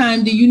much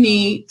time do you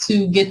need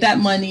to get that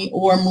money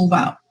or move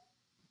out?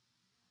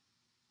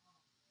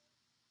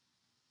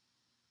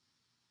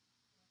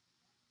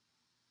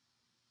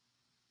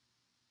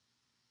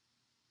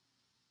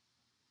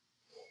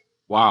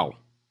 Wow.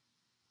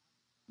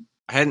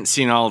 I hadn't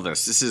seen all of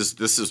this. This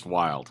is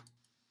wild.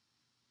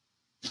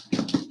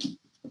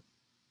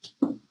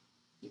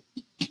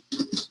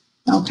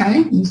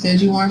 Okay, you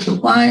said you weren't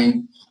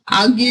complying.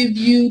 I'll give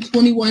you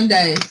 21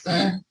 days,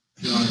 sir.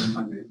 Your Honor, if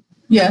I may.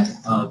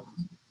 Yes. The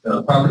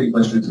property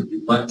question is a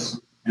duplex,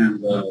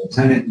 and the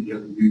tenant in the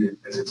other unit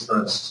has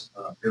expressed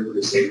fear for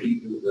his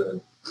safety. It was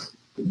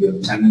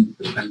the tenant,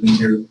 the defendant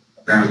here,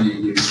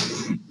 apparently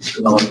he's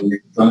developing a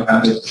drug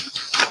habit,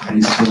 and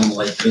he's feeling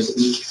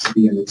electricity to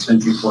be an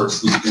extension court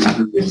sleeping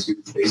through his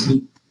huge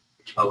basement,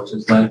 which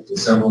has led to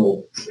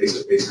several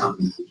face-to-face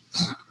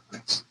confrontations.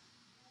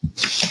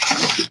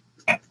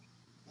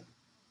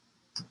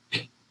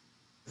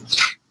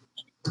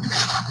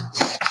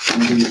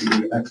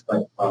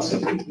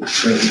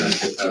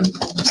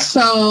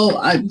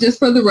 So just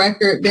for the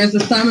record, there's a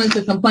summons,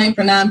 a complaint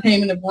for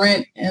non-payment of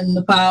rent in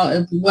the file,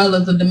 as well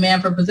as a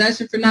demand for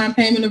possession for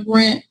non-payment of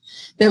rent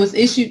that was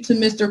issued to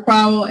Mr.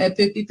 Crowell at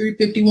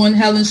 5351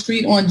 Helen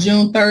Street on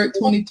June 3rd,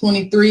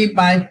 2023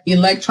 by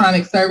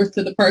electronic service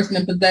to the person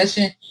in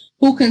possession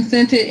who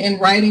consented in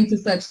writing to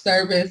such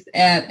service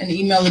at an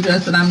email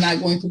address that I'm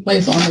not going to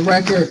place on the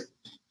record.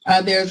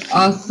 There's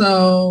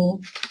also...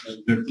 You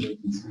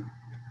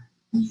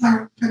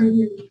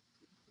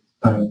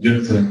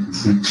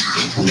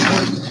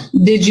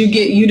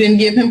didn't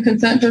give him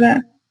consent for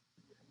that?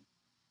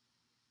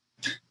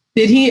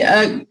 Did he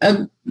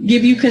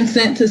give you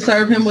consent to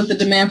serve him with the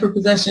demand for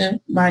possession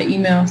by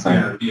email? Sorry.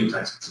 Yeah,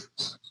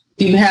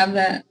 do you have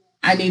that?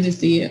 I need to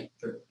see it.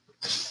 Sure.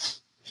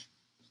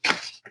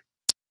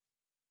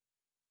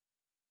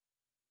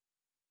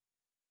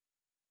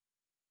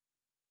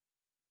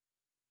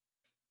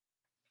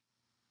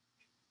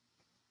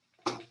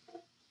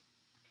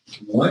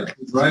 What?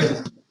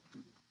 Right.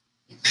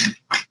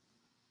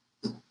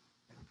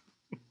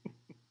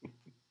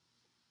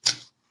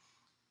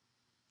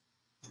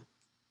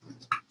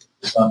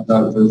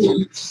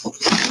 The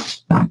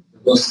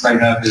closest I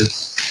have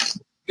is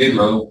Big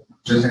Row.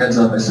 Just a heads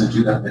up, I sent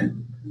you that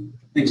thing.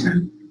 Thanks,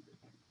 man.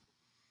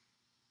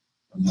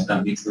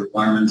 That meets the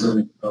requirements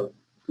of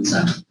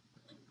consent.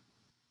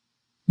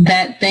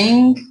 That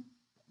thing?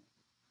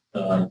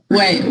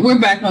 Wait, we're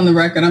back on the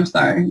record. I'm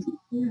sorry.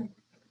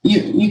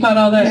 You caught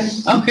all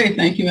that? Okay,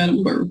 thank you,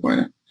 Madam Court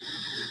Reporter.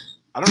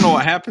 I don't know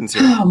what happens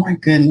here. Oh my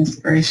goodness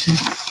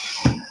gracious.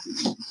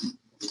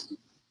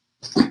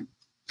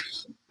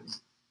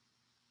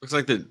 Looks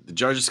like the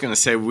judge is going to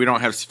say we don't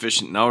have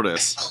sufficient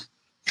notice.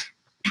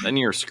 Then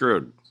you're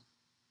screwed.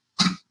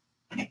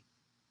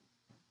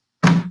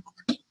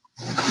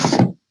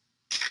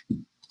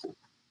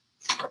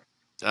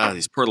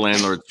 These poor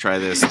landlords try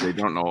this. They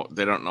don't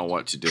know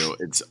what to do.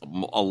 It's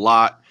a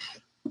lot.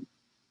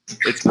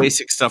 It's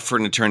basic stuff for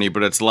an attorney,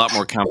 but it's a lot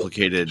more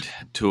complicated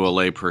to a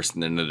layperson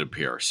than it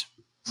appears.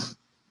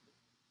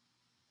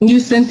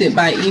 You sent it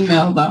by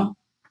email, though.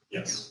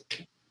 Yes.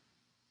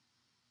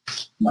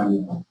 My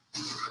email.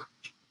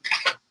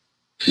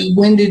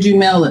 When did you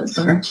mail it,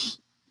 sir?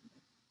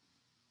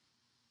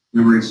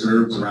 Memory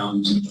serves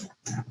around the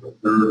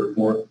 3rd or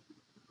 4th.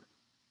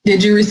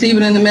 Did you receive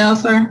it in the mail,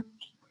 sir?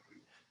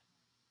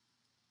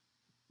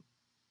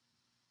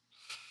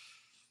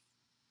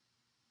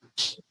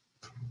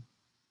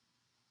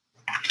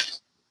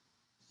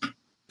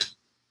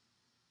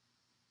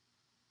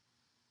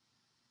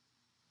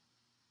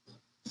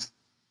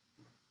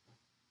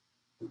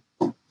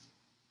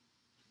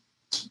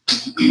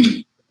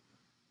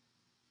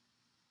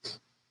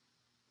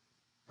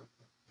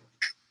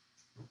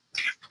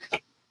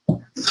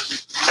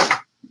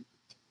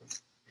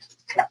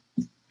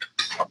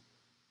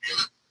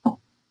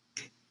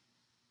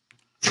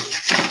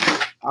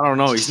 I don't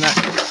know. He's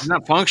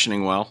not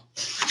functioning well.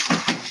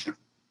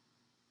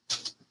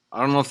 I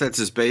don't know if that's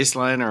his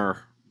baseline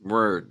or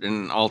we're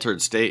in an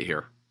altered state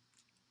here.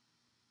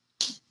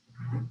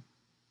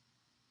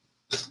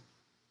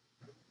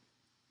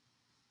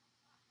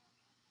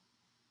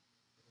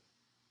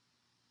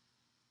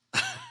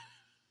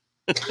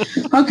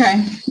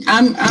 Okay,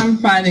 I'm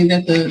finding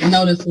that the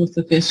notice was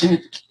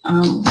sufficient.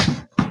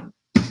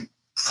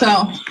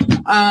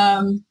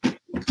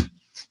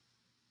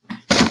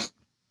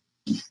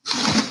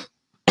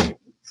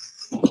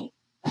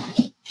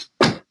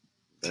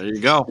 There you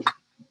go.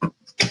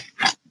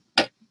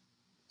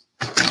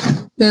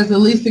 There's a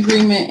lease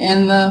agreement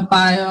in the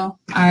file.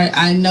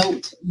 I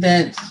note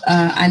that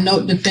I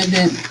note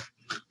defendant's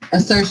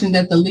assertion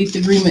that the lease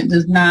agreement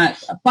does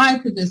not apply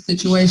to this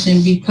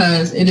situation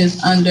because it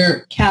is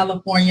under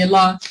California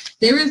law.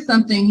 There is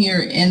something here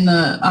in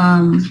the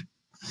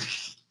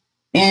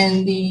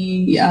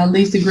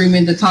lease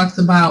agreement that talks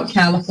about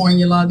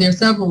California law. There are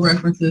several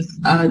references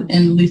in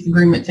the lease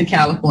agreement to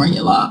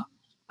California law.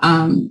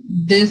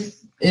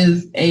 This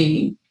is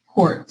a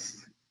court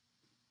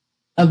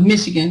of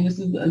Michigan. This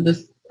is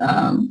the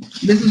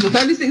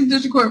 36th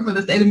District Court for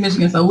the state of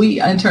Michigan. So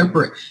we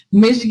interpret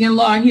Michigan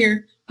law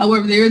here.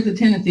 However, there is a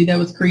tenancy that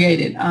was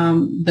created.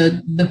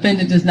 The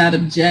defendant does not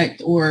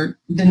object or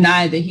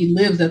deny that he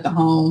lives at the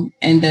home,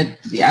 and that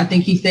I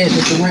think he said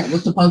that the rent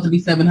was supposed to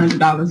be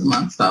 $700 a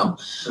month. So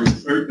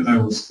certain I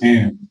was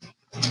scammed.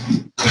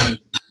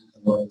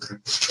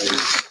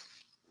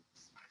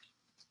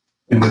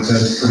 And that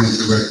is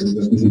currently correct.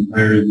 That this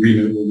entire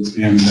agreement was a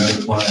scam, and that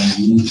is why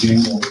I'm moving.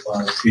 That is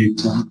why I paid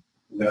some.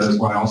 That is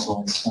why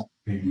also I stopped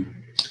paying.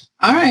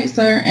 All right,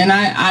 sir. And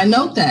I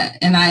note that.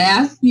 And I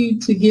asked you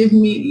to give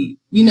me,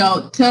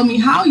 tell me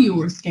how you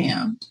were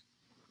scammed.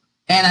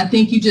 And I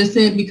think you just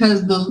said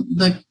because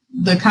the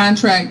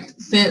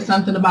contract said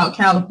something about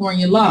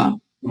California law.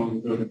 Well,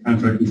 the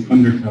contract is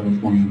under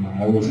California law.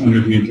 I was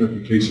under the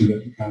interpretation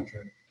that the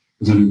contract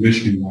was under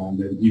Michigan law, and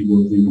that he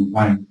was in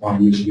compliance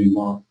with Michigan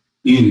law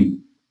in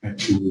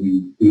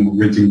actually,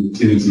 renting the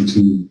tenancy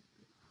to me.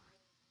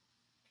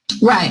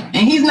 Right.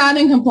 And he's not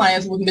in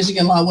compliance with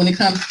Michigan law when it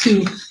comes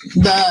to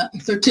the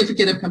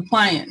certificate of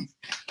compliance.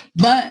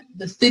 But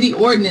the city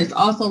ordinance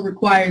also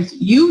requires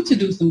you to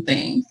do some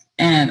things.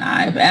 And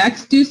I've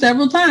asked you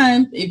several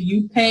times if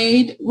you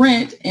paid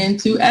rent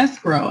into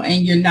escrow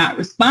and you're not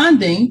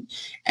responding.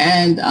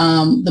 And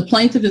the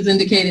plaintiff has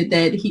indicated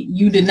that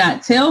you did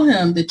not tell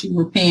him that you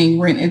were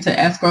paying rent into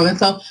escrow. And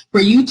so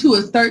for you to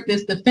assert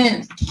this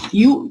defense,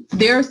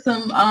 there are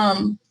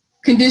some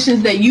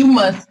conditions that you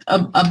must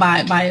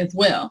abide by as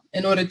well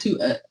in order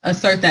to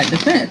assert that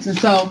defense. And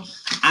so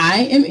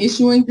I am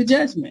issuing the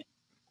judgment.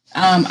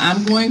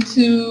 I'm going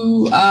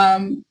to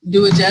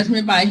do a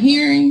judgment by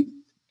hearing.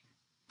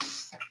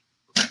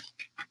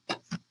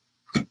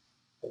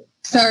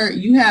 Sir,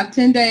 you have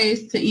 10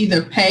 days to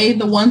either pay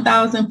the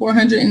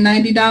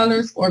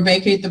 $1,490 or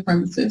vacate the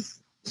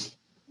premises.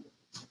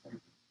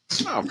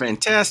 Oh,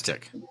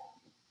 fantastic.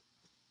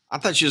 I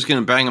thought she was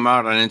going to bang him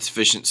out on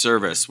insufficient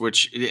service,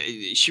 which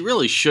she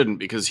really shouldn't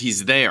because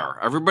he's there.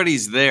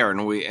 Everybody's there,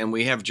 and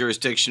we have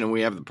jurisdiction and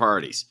we have the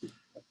parties.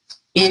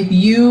 If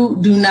you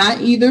do not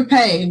either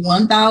pay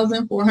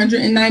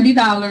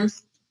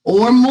 $1,490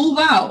 or move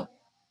out,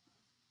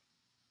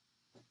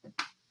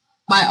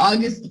 By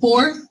August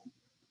 4th,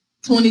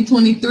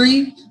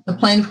 2023, the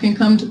plaintiff can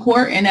come to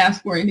court and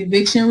ask for an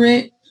eviction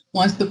writ.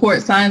 Once the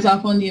court signs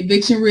off on the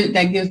eviction writ,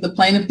 that gives the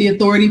plaintiff the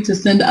authority to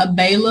send a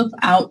bailiff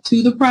out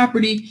to the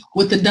property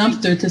with the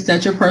dumpster to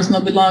set your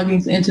personal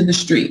belongings into the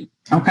street,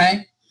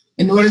 okay?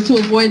 In order to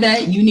avoid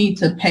that, you need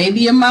to pay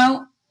the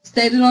amount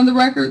stated on the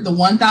record, the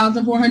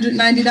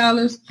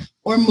 $1,490,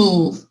 or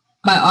move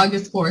by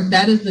August 4th.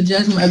 That is the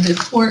judgment of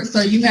this court. So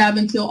you have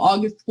until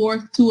August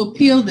 4th to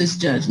appeal this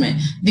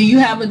judgment. Do you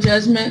have a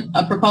judgment,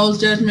 a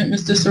proposed judgment,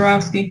 Mr.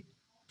 Sorowski?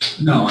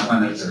 No, I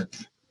find it fair.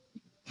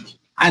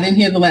 I didn't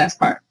hear the last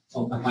part.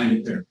 Oh, I find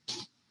it fair.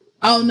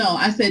 Oh, no,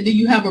 I said, do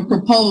you have a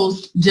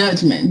proposed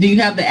judgment? Do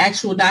you have the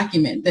actual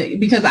document?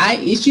 Because I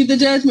issued the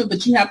judgment,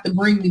 but you have to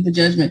bring me the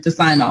judgment to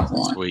sign off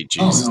on. Sweet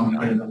Jesus. Oh,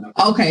 no.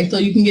 Okay, so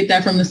you can get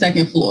that from the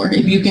second floor.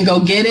 If you can go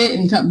get it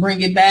and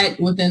bring it back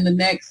within the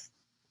next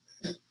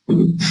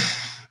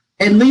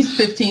at least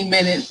 15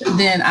 minutes,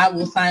 then I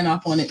will sign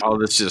off on it. Oh,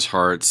 this just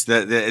hurts.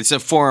 It's a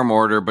form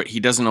order, but he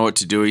doesn't know what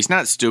to do. He's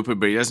not stupid,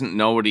 but he doesn't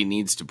know what he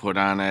needs to put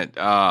on it.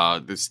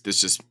 This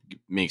just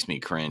makes me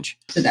cringe.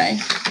 Today.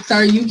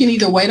 Sir, you can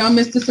either wait on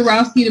Mr.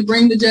 Sorowski to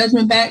bring the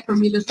judgment back for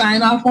me to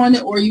sign off on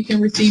it, or you can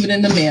receive it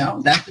in the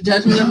mail. That's the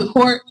judgment of the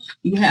court.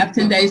 You have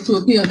 10 days to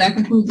appeal. That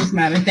concludes this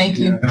matter. Thank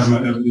you. I have my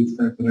evidence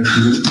back that I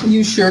submitted.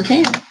 You sure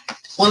can.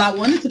 Well, I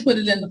wanted to put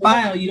it in the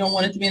file. You don't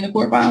want it to be in the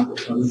court file? I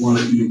just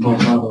wanted you to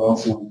profile, but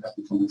also want a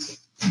copy for myself.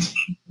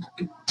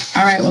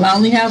 All right. Well, I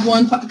only have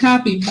one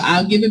copy.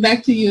 I'll give it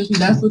back to you if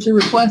that's what you're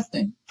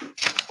requesting.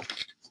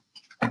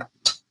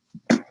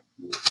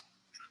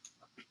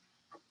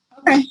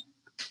 Okay.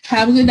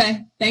 Have a good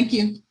day. Thank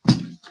you.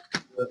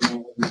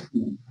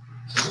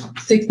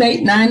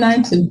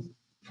 68992.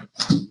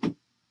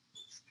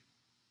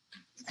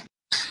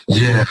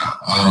 Yeah,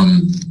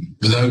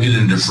 without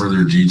getting into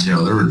further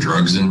detail, there were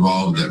drugs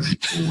involved that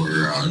people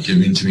were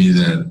giving to me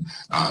that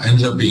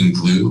ended up being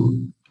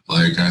glue.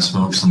 Like I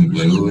smoked some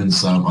glue and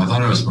stuff. I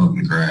thought I was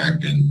smoking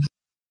crack. And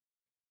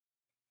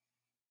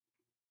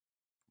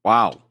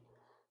wow.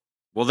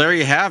 Well, there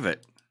you have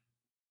it.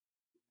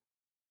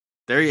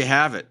 There you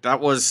have it. That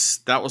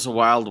was a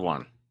wild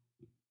one.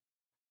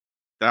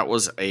 That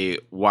was a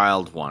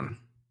wild one.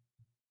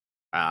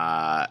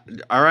 All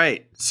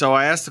right. So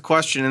I asked the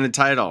question in the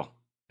title.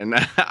 And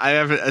I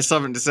have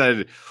something to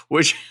say.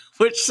 Which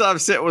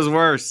Sovcit was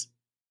worse?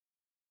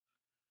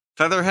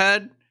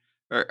 Featherhead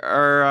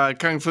or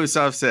Kung Fu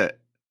Sovcit?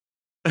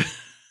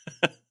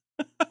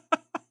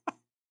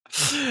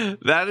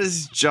 That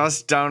is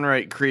just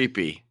downright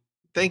creepy.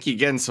 Thank you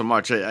again so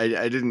much.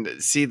 I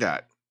didn't see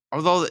that.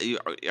 Although,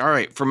 all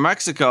right, from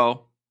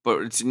Mexico,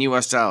 but it's in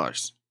U.S.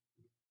 dollars.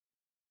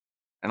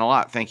 And a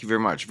lot. Thank you very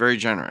much. Very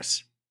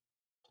generous.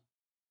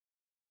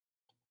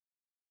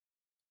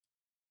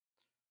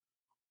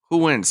 Who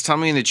wins? Tell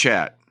me in the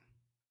chat.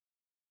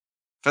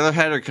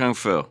 Featherhead or Kung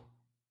Fu?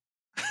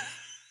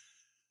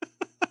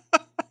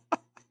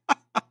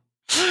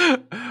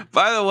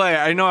 By the way,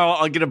 I know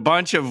I'll get a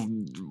bunch of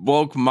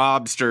woke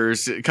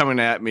mobsters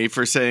coming at me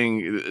for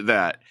saying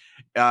that.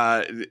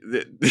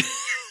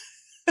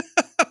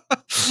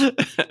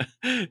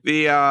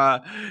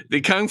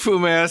 The Kung Fu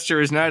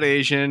master is not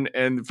Asian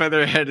and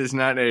Featherhead is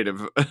not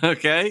Native.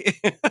 Okay?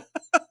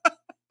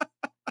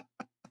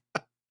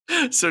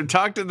 So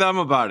talk to them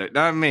about it,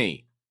 not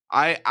me.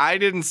 I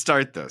didn't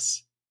start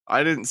this.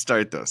 I didn't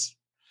start this.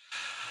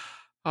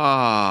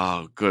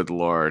 Oh, good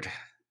Lord.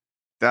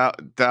 That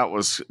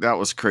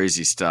was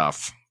crazy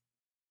stuff.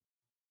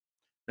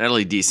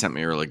 Natalie D sent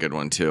me a really good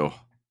one too.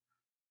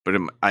 But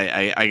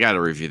I got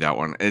to review that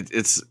one.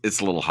 It's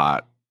a little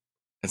hot.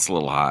 It's a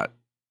little hot.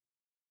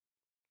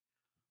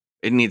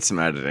 It needs some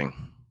editing.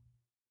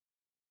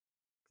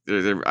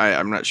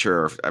 I'm not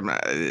sure.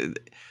 It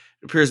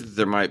appears that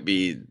there might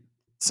be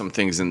some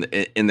things in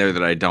there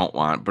that I don't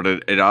want, but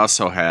it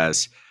also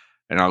has,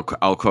 and I'll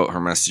quote her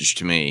message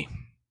to me: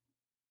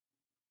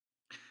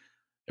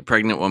 a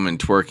pregnant woman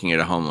twerking at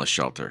a homeless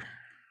shelter.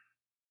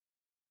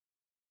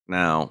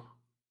 Now,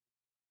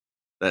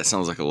 that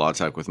sounds like a Law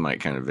Talk with Mike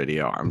kind of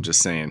video. I'm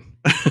just saying.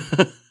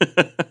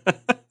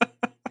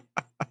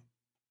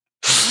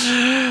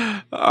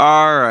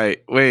 All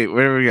right. Wait,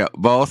 where do we go?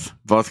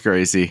 Both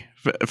crazy.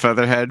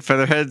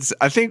 Featherhead's,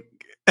 I think.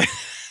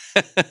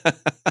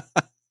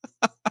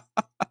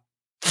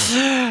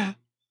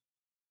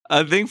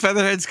 I think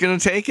Featherhead's going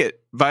to take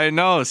it by a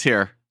nose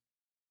here.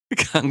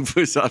 Kung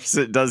Fu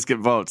Sovcit does get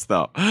votes,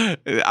 though.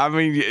 I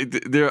mean,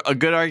 a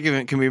good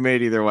argument can be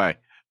made either way.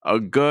 A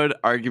good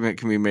argument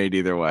can be made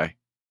either way.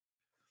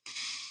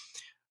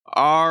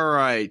 All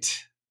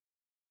right.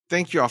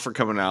 Thank you all for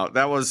coming out.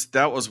 That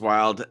was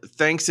wild.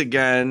 Thanks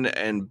again,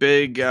 and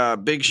big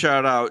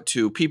shout out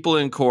to People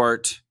in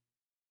Court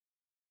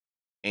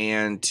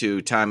and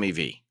to Tommy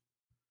V.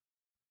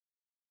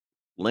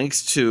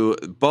 Links to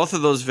both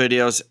of those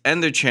videos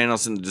and their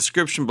channels in the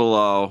description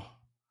below.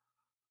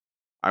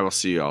 I will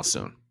see you all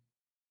soon.